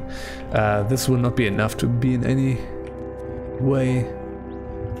 fun. This will not be enough to be in any way.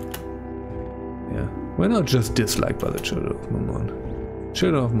 Yeah, we're not just disliked by the children of Mammon.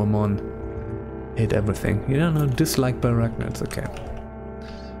 Children of Mammon hate everything. You don't know, disliked by arachnids. Okay.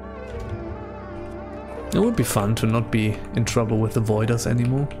 It would be fun to not be in trouble with the Voiders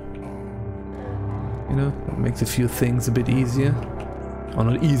anymore. You know, it makes a few things a bit easier. Or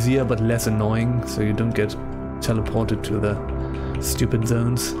not easier, but less annoying, so you don't get teleported to the stupid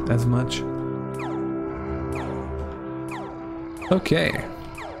zones as much. Okay.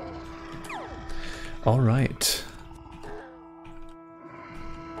 Alright.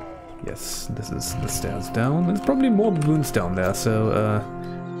 Yes, this is the stairs down. There's probably more baboons down there, so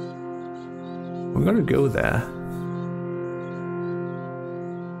we're gonna go there.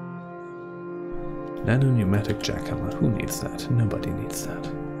 Nano pneumatic jackhammer. Who needs that? Nobody needs that.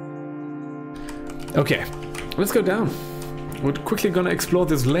 Okay, let's go down. We're quickly gonna explore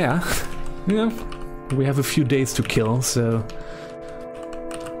this lair. You know, we have a few days to kill, so...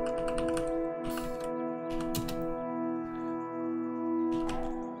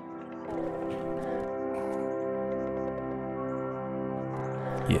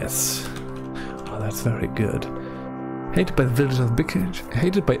 Yes. That's very good. Hated by the villagers of Bickage,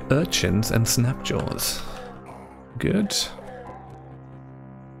 hated by urchins and snapjaws. Good.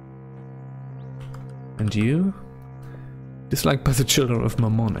 And you? Disliked by the children of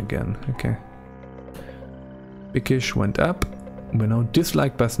Mammon again. Okay. Bickish went up. We're now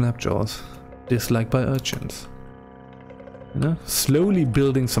disliked by snapjaws. Disliked by urchins. You know? Slowly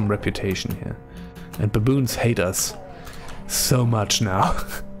building some reputation here. And baboons hate us so much now.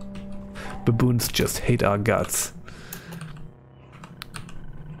 Baboons just hate our guts.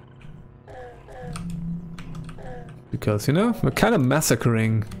 Because, you know, we're kind of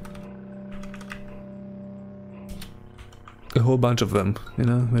massacring a whole bunch of them, you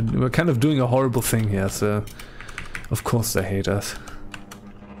know? We're kind of doing a horrible thing here, so of course they hate us.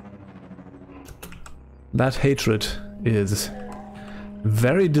 That hatred is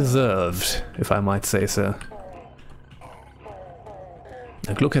very deserved, if I might say so.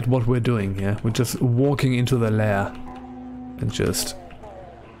 Like, look at what we're doing here. We're just walking into the lair and just...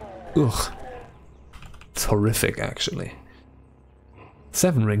 Ugh. It's horrific, actually.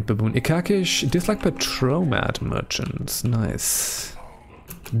 7-ring baboon. Ikakish, disliked by Tromad merchants. Nice.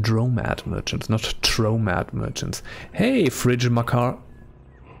 Dromad merchants, not Tromad merchants. Hey, Fridge Makar.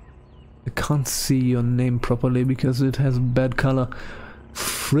 I can't see your name properly because it has bad color.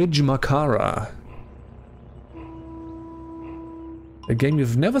 Fridge Makara. A game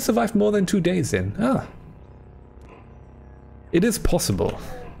you've never survived more than 2 days in. Ah. It is possible.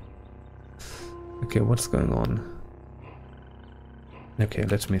 Okay, what's going on? Okay,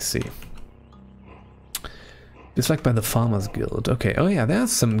 let me see. Disliked by the Farmers Guild. Okay, oh yeah,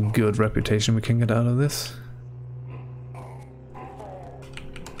 there's some good reputation we can get out of this.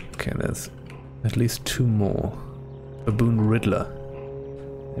 Okay, there's at least 2 more. Baboon Riddler.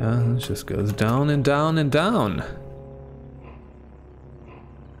 Yeah, it just goes down and down and down.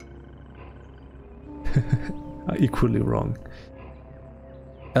 Equally wrong.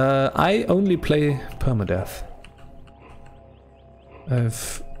 I only play permadeath.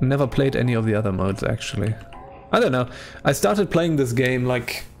 I've never played any of the other modes, actually. I don't know. I started playing this game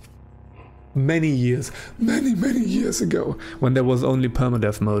like many years ago, when there was only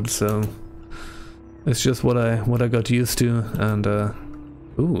permadeath mode, so it's just what I got used to. And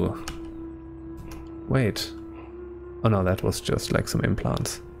ooh, wait, oh no, that was just like some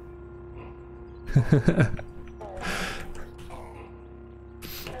implants.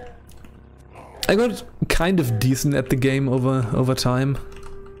 I got kind of decent at the game over time,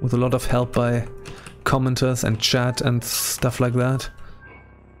 with a lot of help by commenters and chat and stuff like that.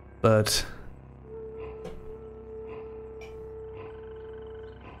 But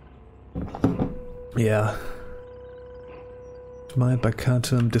yeah, admired by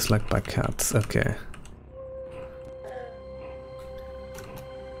cartoon, disliked by cats. Okay.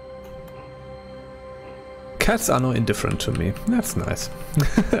 Cats are no indifferent to me. That's nice.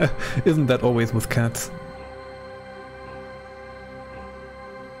 Isn't that always with cats?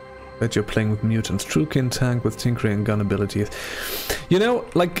 Bet you're playing with mutants. Truekin tank with tinkering and gun abilities. You know,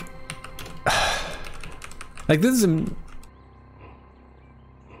 like this is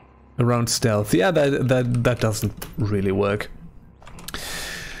around stealth. Yeah, that doesn't really work.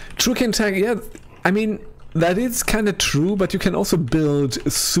 Truekin tank, yeah, I mean, that is kind of true, but you can also build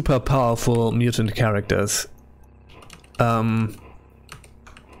super powerful mutant characters. I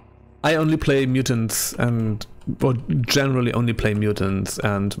only play mutants or generally only play mutants,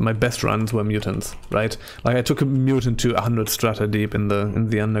 and my best runs were mutants, right? Like I took a mutant to 100 strata deep in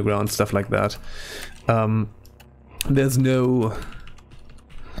the underground, stuff like that. There's no...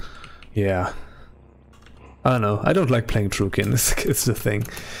 Yeah. I don't know. I don't like playing Truekin, it's the thing.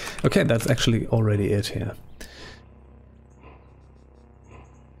 Okay, that's actually already it here.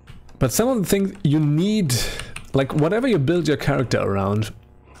 But some of the things you need, like whatever you build your character around,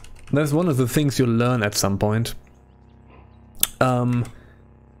 that's one of the things you'll learn at some point.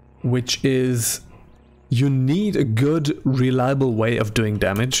 Which is you need a good, reliable way of doing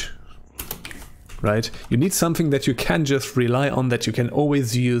damage. Right? You need something that you can just rely on, that you can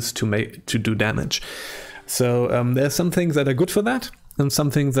always use to do damage. So there's some things that are good for that, and some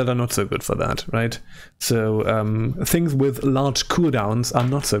things that are not so good for that, right? So things with large cooldowns are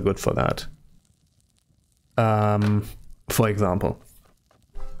not so good for that. For example.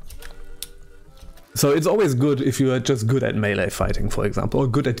 So it's always good if you are just good at melee fighting, for example, or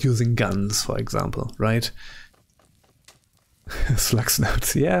good at using guns, for example, right?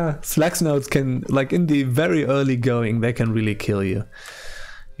 Slugsnouts, yeah, Slugsnouts can, like in the very early going, they can really kill you.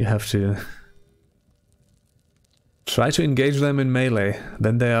 You have to try to engage them in melee,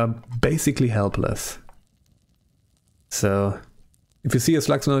 then they are basically helpless. So if you see a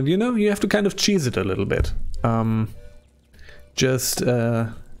Slugsnout, you know, you have to kind of cheese it a little bit. Just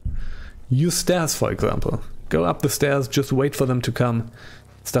use stairs, for example. Go up the stairs, just wait for them to come.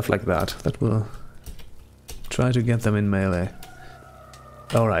 Stuff like that. That will try to get them in melee.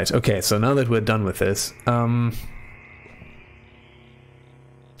 Alright, okay, so now that we're done with this,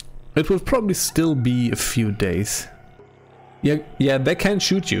 it will probably still be a few days. Yeah, they can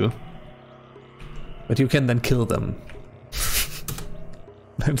shoot you, but you can then kill them.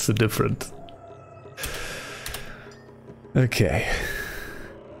 That's the difference. Okay.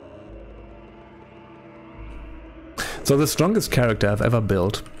 So the strongest character I've ever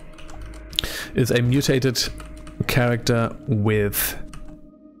built is a mutated character with...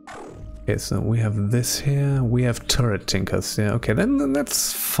 Okay, so we have this here, we have turret tinkers, yeah, okay, then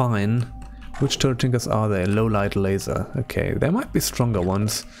that's fine. Which turret tinkers are they? Low light laser, okay, there might be stronger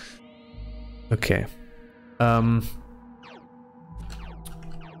ones. Okay.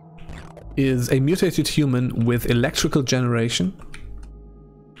 Is a mutated human with electrical generation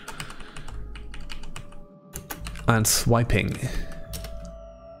and swiping.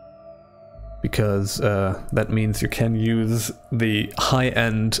 because that means you can use the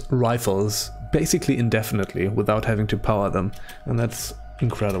high-end rifles basically indefinitely without having to power them, and that's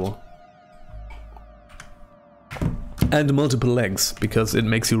incredible. And multiple legs, because it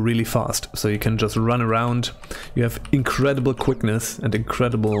makes you really fast, so you can just run around. You have incredible quickness and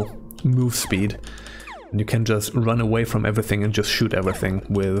incredible move speed, and you can just run away from everything and just shoot everything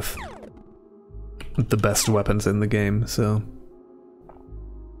with the best weapons in the game, so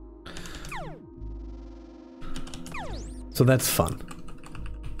that's fun,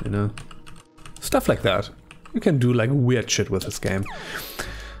 you know? Stuff like that. You can do like weird shit with this game.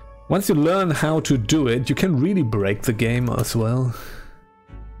 Once you learn how to do it, you can really break the game as well,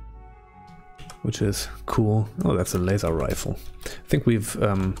 which is cool. Oh, that's a laser rifle. I think we've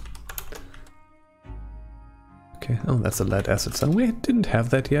okay, oh, that's a lead acid cell. We didn't have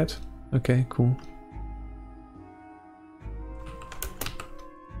that yet. Okay, cool.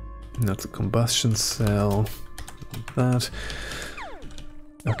 That's a combustion cell. That.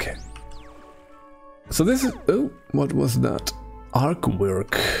 Okay. So this is... Oh, what was that? Arc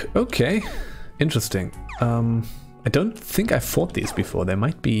work. Okay. Interesting. I don't think I fought these before. They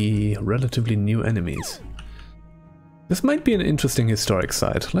might be relatively new enemies. This might be an interesting historic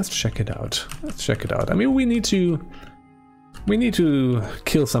site. Let's check it out. Let's check it out. I mean, we need to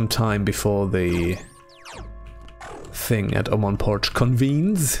kill some time before the thing at Oman Porch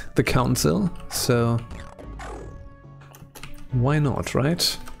convenes the council, so why not,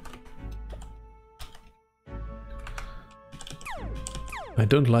 right? I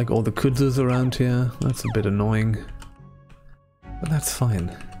don't like all the kudzus around here. That's a bit annoying, but that's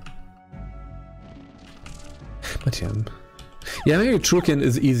fine. But yeah, maybe Trukin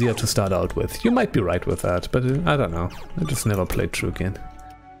is easier to start out with. You might be right with that, but I don't know. I just never played Trukin.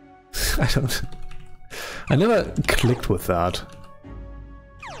 I never clicked with that.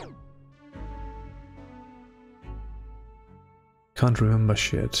 Can't remember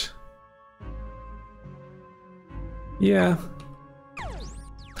shit. Yeah.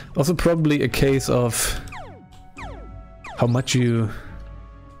 Also probably a case of how much you...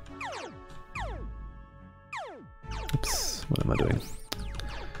 Oops, what am I doing?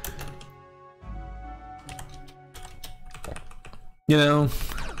 You know,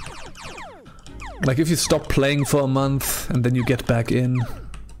 like if you stop playing for a month and then you get back in,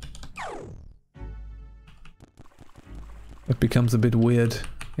 it becomes a bit weird,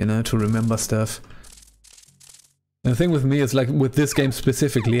 you know, to remember stuff. And the thing with me is, like, with this game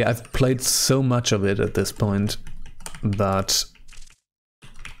specifically, I've played so much of it at this point that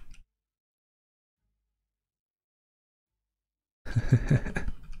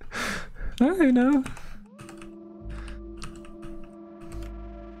I know.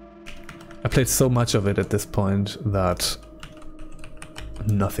 I played so much of it at this point that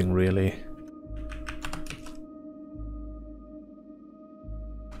nothing really.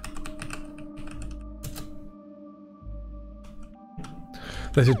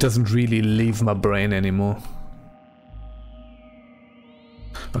 That it doesn't really leave my brain anymore.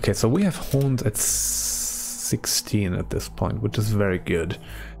 Okay, so we have horns at 16 at this point, which is very good.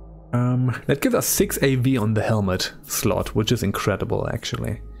 That gives us 6 AV on the helmet slot, which is incredible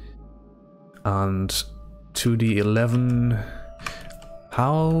actually. And 2d11.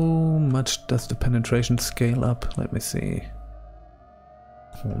 How much does the penetration scale up? Let me see.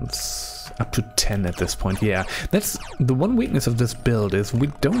 Horns up to 10 at this point. Yeah, that's the one weakness of this build, is we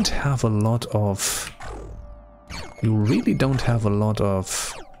don't have a lot of... You really don't have a lot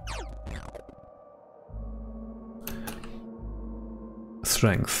of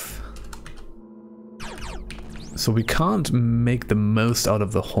strength. So we can't make the most out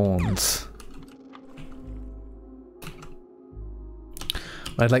of the horns.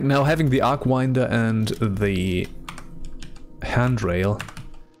 Right, like now having the arc winder and the handrail.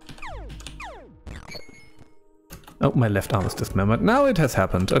 Oh, my left arm is dismembered. Now it has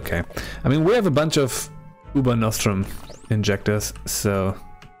happened. Okay. I mean, we have a bunch of Uber Nostrum injectors, so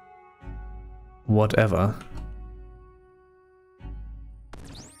whatever.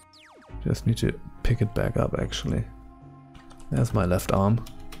 Just need to pick it back up, actually. There's my left arm.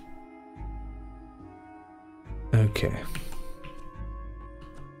 Okay.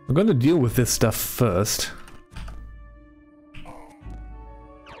 I'm gonna deal with this stuff first.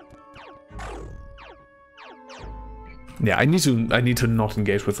 Yeah, I need to not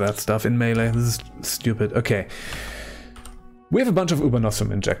engage with that stuff in melee. This is stupid. Okay. We have a bunch of Uber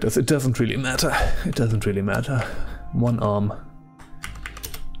Nostrum injectors. It doesn't really matter. It doesn't really matter. One arm.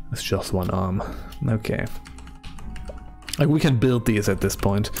 It's just one arm. Okay. Like, we can build these at this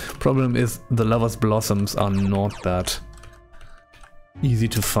point. Problem is the Lover's Blossoms are not that easy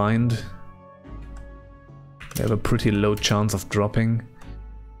to find. They have a pretty low chance of dropping.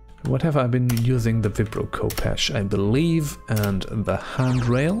 What have I been using? The Vibro Khopesh, I believe, and the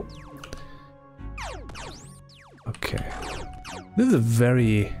handrail. Okay. This is a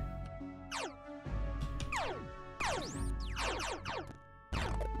very...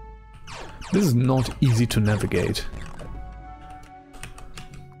 This is not easy to navigate.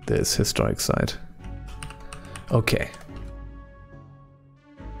 This historic site. Okay.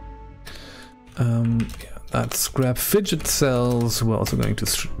 Yeah, that's scrap. Fidget cells, we're also going to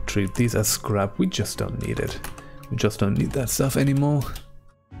treat these as scrap. We just don't need it. We just don't need that stuff anymore.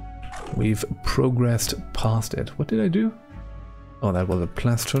 We've progressed past it. What did I do? Oh, that was a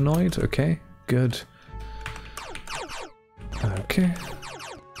plastonoid. Okay, good. Okay.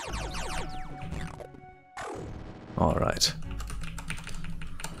 Alright.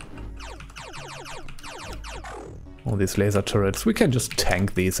 All these laser turrets, we can just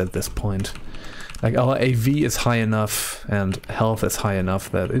tank these at this point. Like, our AV is high enough and health is high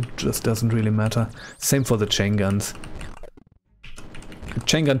enough that it just doesn't really matter. Same for the chain guns. A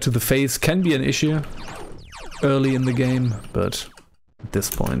chain gun to the face can be an issue early in the game, but at this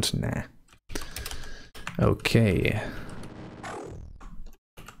point, nah. Okay.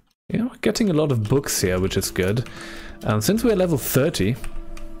 Yeah, we're getting a lot of books here, which is good. Since we're level 30,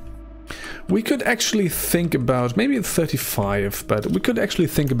 we could actually think about, maybe it's 35, but we could actually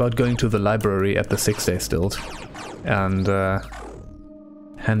think about going to the library at the 6-day stilt and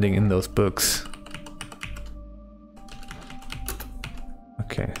handing in those books.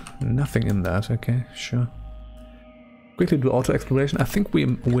 Okay, nothing in that, okay, sure. Quickly do auto exploration. I think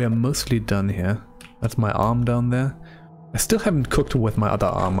we are mostly done here. That's my arm down there. I still haven't cooked with my other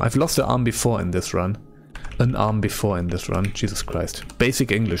arm. I've lost an arm before in this run. An arm before in this run. Jesus Christ.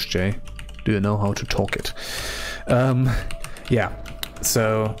 Basic English, Jay. Do you know how to talk it? Yeah,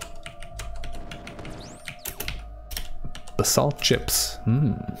 so... Basalt chips.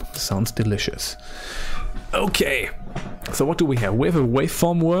 Sounds delicious. Okay, so what do we have? We have a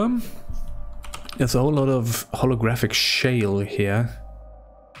waveform worm. There's a whole lot of holographic shale here.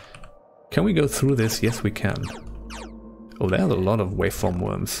 Can we go through this? Yes, we can. Oh, there's a lot of waveform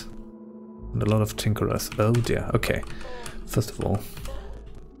worms. And a lot of tinkerers. Oh dear, okay. First of all...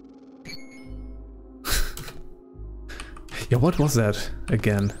 Yeah, what was that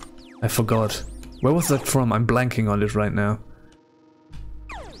again? I forgot. Where was that from? I'm blanking on it right now.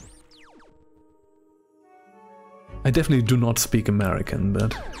 I definitely do not speak American,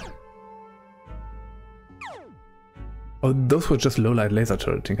 but... Oh, those were just low-light laser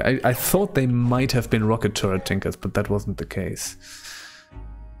turret tinkers. I thought they might have been rocket turret tinkers, but that wasn't the case.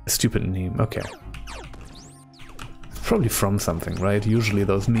 Stupid name, okay. Probably from something, right? Usually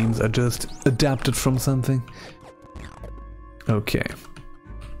those memes are just adapted from something. Okay.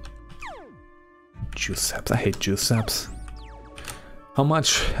 Juice saps. I hate juice saps. How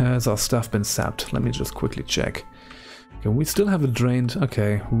much has our stuff been sapped? Let me just quickly check. Okay, we still have it drained.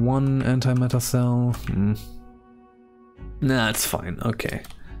 Okay, 1 antimatter cell. Nah, it's fine. Okay.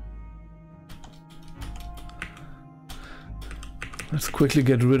 Let's quickly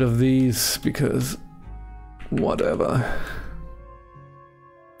get rid of these, because... whatever.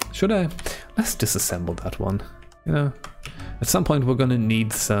 Should I? Let's disassemble that one. You know? At some point we're gonna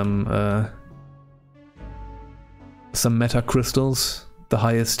need some meta crystals, the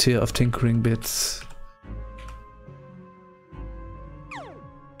highest tier of tinkering bits.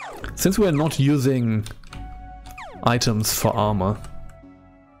 Since we're not using items for armor,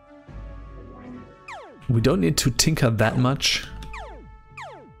 we don't need to tinker that much,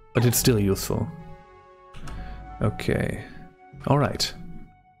 but it's still useful. Okay, alright.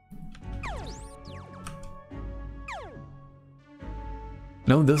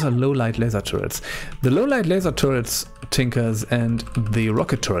 No, those are low-light laser turrets. The low-light laser turrets tinkers and the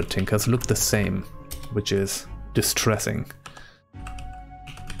rocket turret tinkers look the same, which is distressing.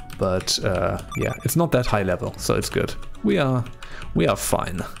 But yeah, it's not that high level, so it's good. We are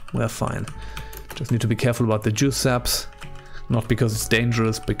fine. We are fine. Just need to be careful about the juice saps, not because it's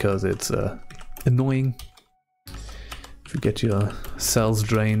dangerous, because it's annoying. If you get your cells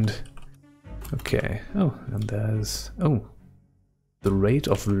drained. Okay. Oh, and there's the rate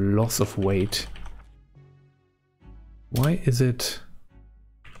of loss of weight. Why is it?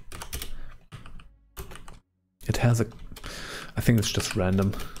 It has a... I think it's just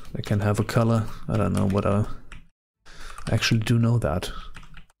random. They can have a color. I don't know what I actually do know that.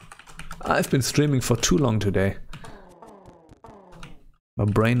 I've been streaming for too long today. My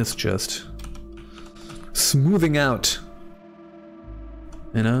brain is just smoothing out.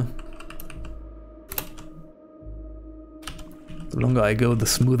 You know? The longer I go, the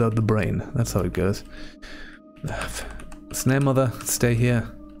smoother the brain. That's how it goes. Snare Mother, stay here.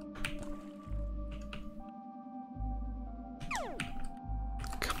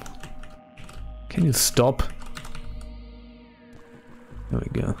 Come on. Can you stop? There we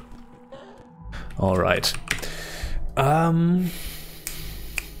go. Alright.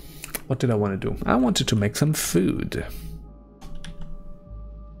 What did I want to do? I wanted to make some food.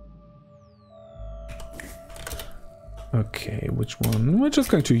 Okay, which one? We're just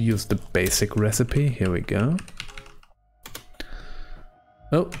going to use the basic recipe. Here we go.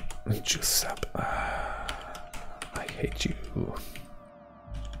 Oh, juice sap. I hate you.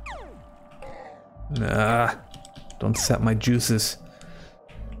 Nah, don't sap my juices.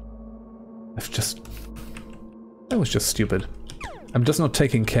 That was just stupid. I'm just not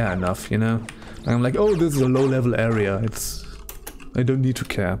taking care enough, you know? I'm like, oh, this is a low-level area. I don't need to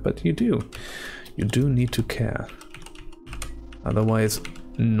care, but you do. You do need to care. Otherwise,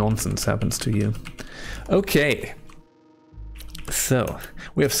 nonsense happens to you. Okay. So,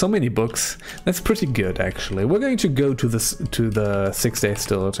 we have so many books. That's pretty good, actually. We're going to go to the 6-day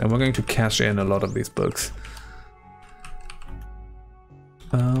stilt, and we're going to cash in a lot of these books.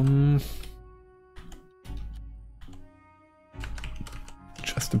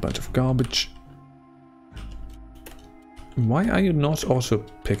 Just a bunch of garbage. Why are you not also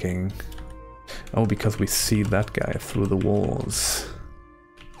picking? Oh, because we see that guy through the walls.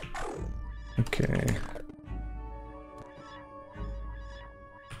 Okay.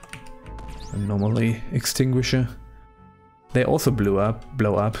 Anomaly extinguisher. They also blow up,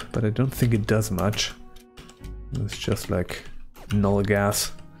 but I don't think it does much. It's just like null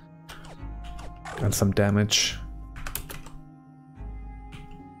gas and some damage.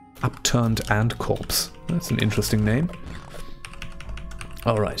 Upturned and corpse. That's an interesting name.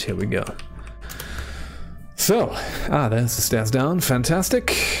 Alright, here we go. So, there's the stairs down.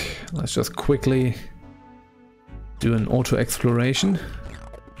 Fantastic. Let's just quickly do an auto exploration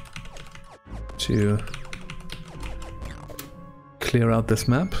to clear out this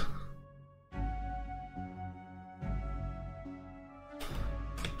map.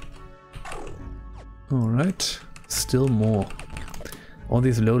 Alright, still more. All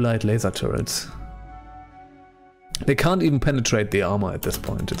these low-light laser turrets. They can't even penetrate the armor at this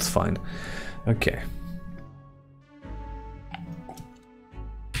point, it's fine. Okay.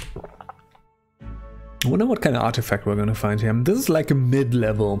 I wonder what kind of artifact we're gonna find here. This is like a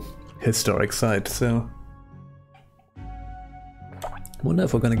mid-level historic site, so... I wonder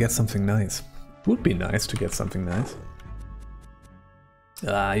if we're gonna get something nice. It would be nice to get something nice.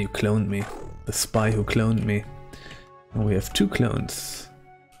 Ah, you cloned me. The spy who cloned me. And we have 2 clones.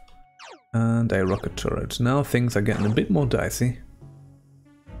 And a rocket turret. Now things are getting a bit more dicey.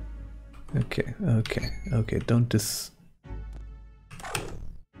 Okay, don't dis...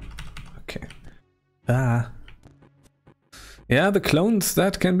 Okay. Yeah, the clones,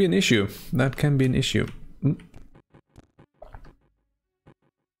 that can be an issue. That can be an issue.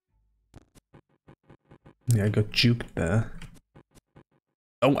 Yeah, I got juked there.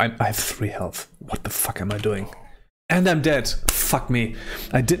 Oh, I have 3 health. What the fuck am I doing? And I'm dead. Fuck me.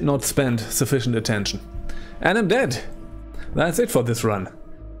 I did not spend sufficient attention. And I'm dead. That's it for this run.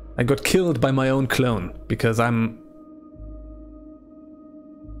 I got killed by my own clone because I'm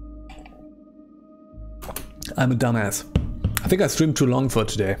a dumbass. I think I streamed too long for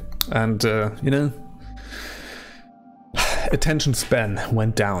today. And, you know, attention span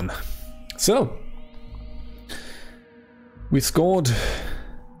went down. So, we scored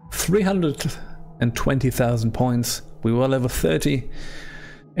 320,000 points. We were level 30,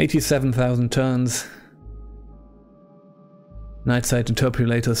 87,000 turns. Night sight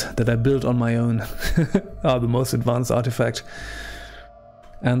interpolators that I built on my own are the most advanced artifact.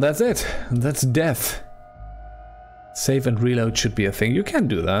 And that's it. That's death. Save and reload should be a thing. You can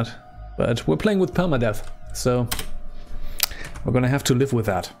do that, but we're playing with permadeath, so we're gonna have to live with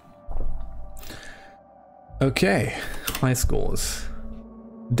that. Okay, high scores.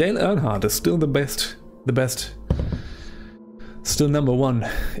 Dale Earnhardt is still the best, still number 1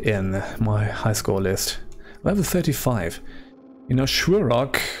 in my high score list. Level 35. You know,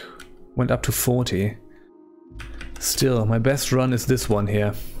 Shurok went up to 40. Still, my best run is this one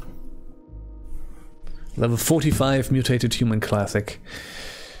here. Level 45 Mutated Human Classic.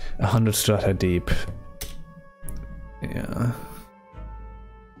 100 strata deep. Yeah.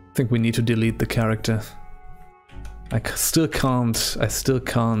 I think we need to delete the character. I still can't. I still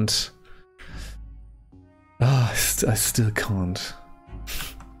can't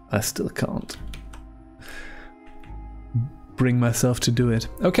bring myself to do it.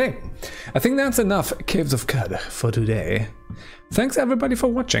 Okay, I think that's enough Caves of Cud for today. Thanks everybody for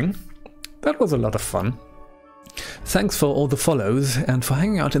watching. That was a lot of fun. thanks for all the follows and for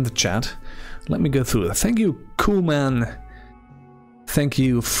hanging out in the chat. Let me go through it. Thank you, Cool Man. Thank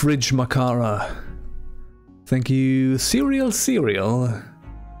you, Fridge Makara. Thank you, Cereal,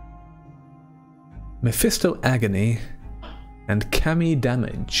 Mephisto Agony, and Cami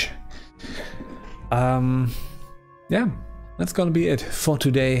Damage. Yeah, that's gonna be it for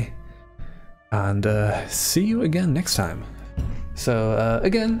today, and see you again next time. So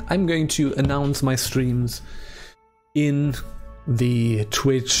again, I'm going to announce my streams in the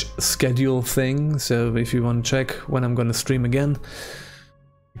Twitch schedule thing, so if you want to check when I'm gonna stream again,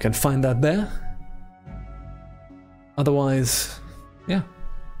 you can find that there. Otherwise, yeah.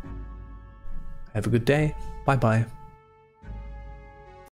 Have a good day. Bye bye.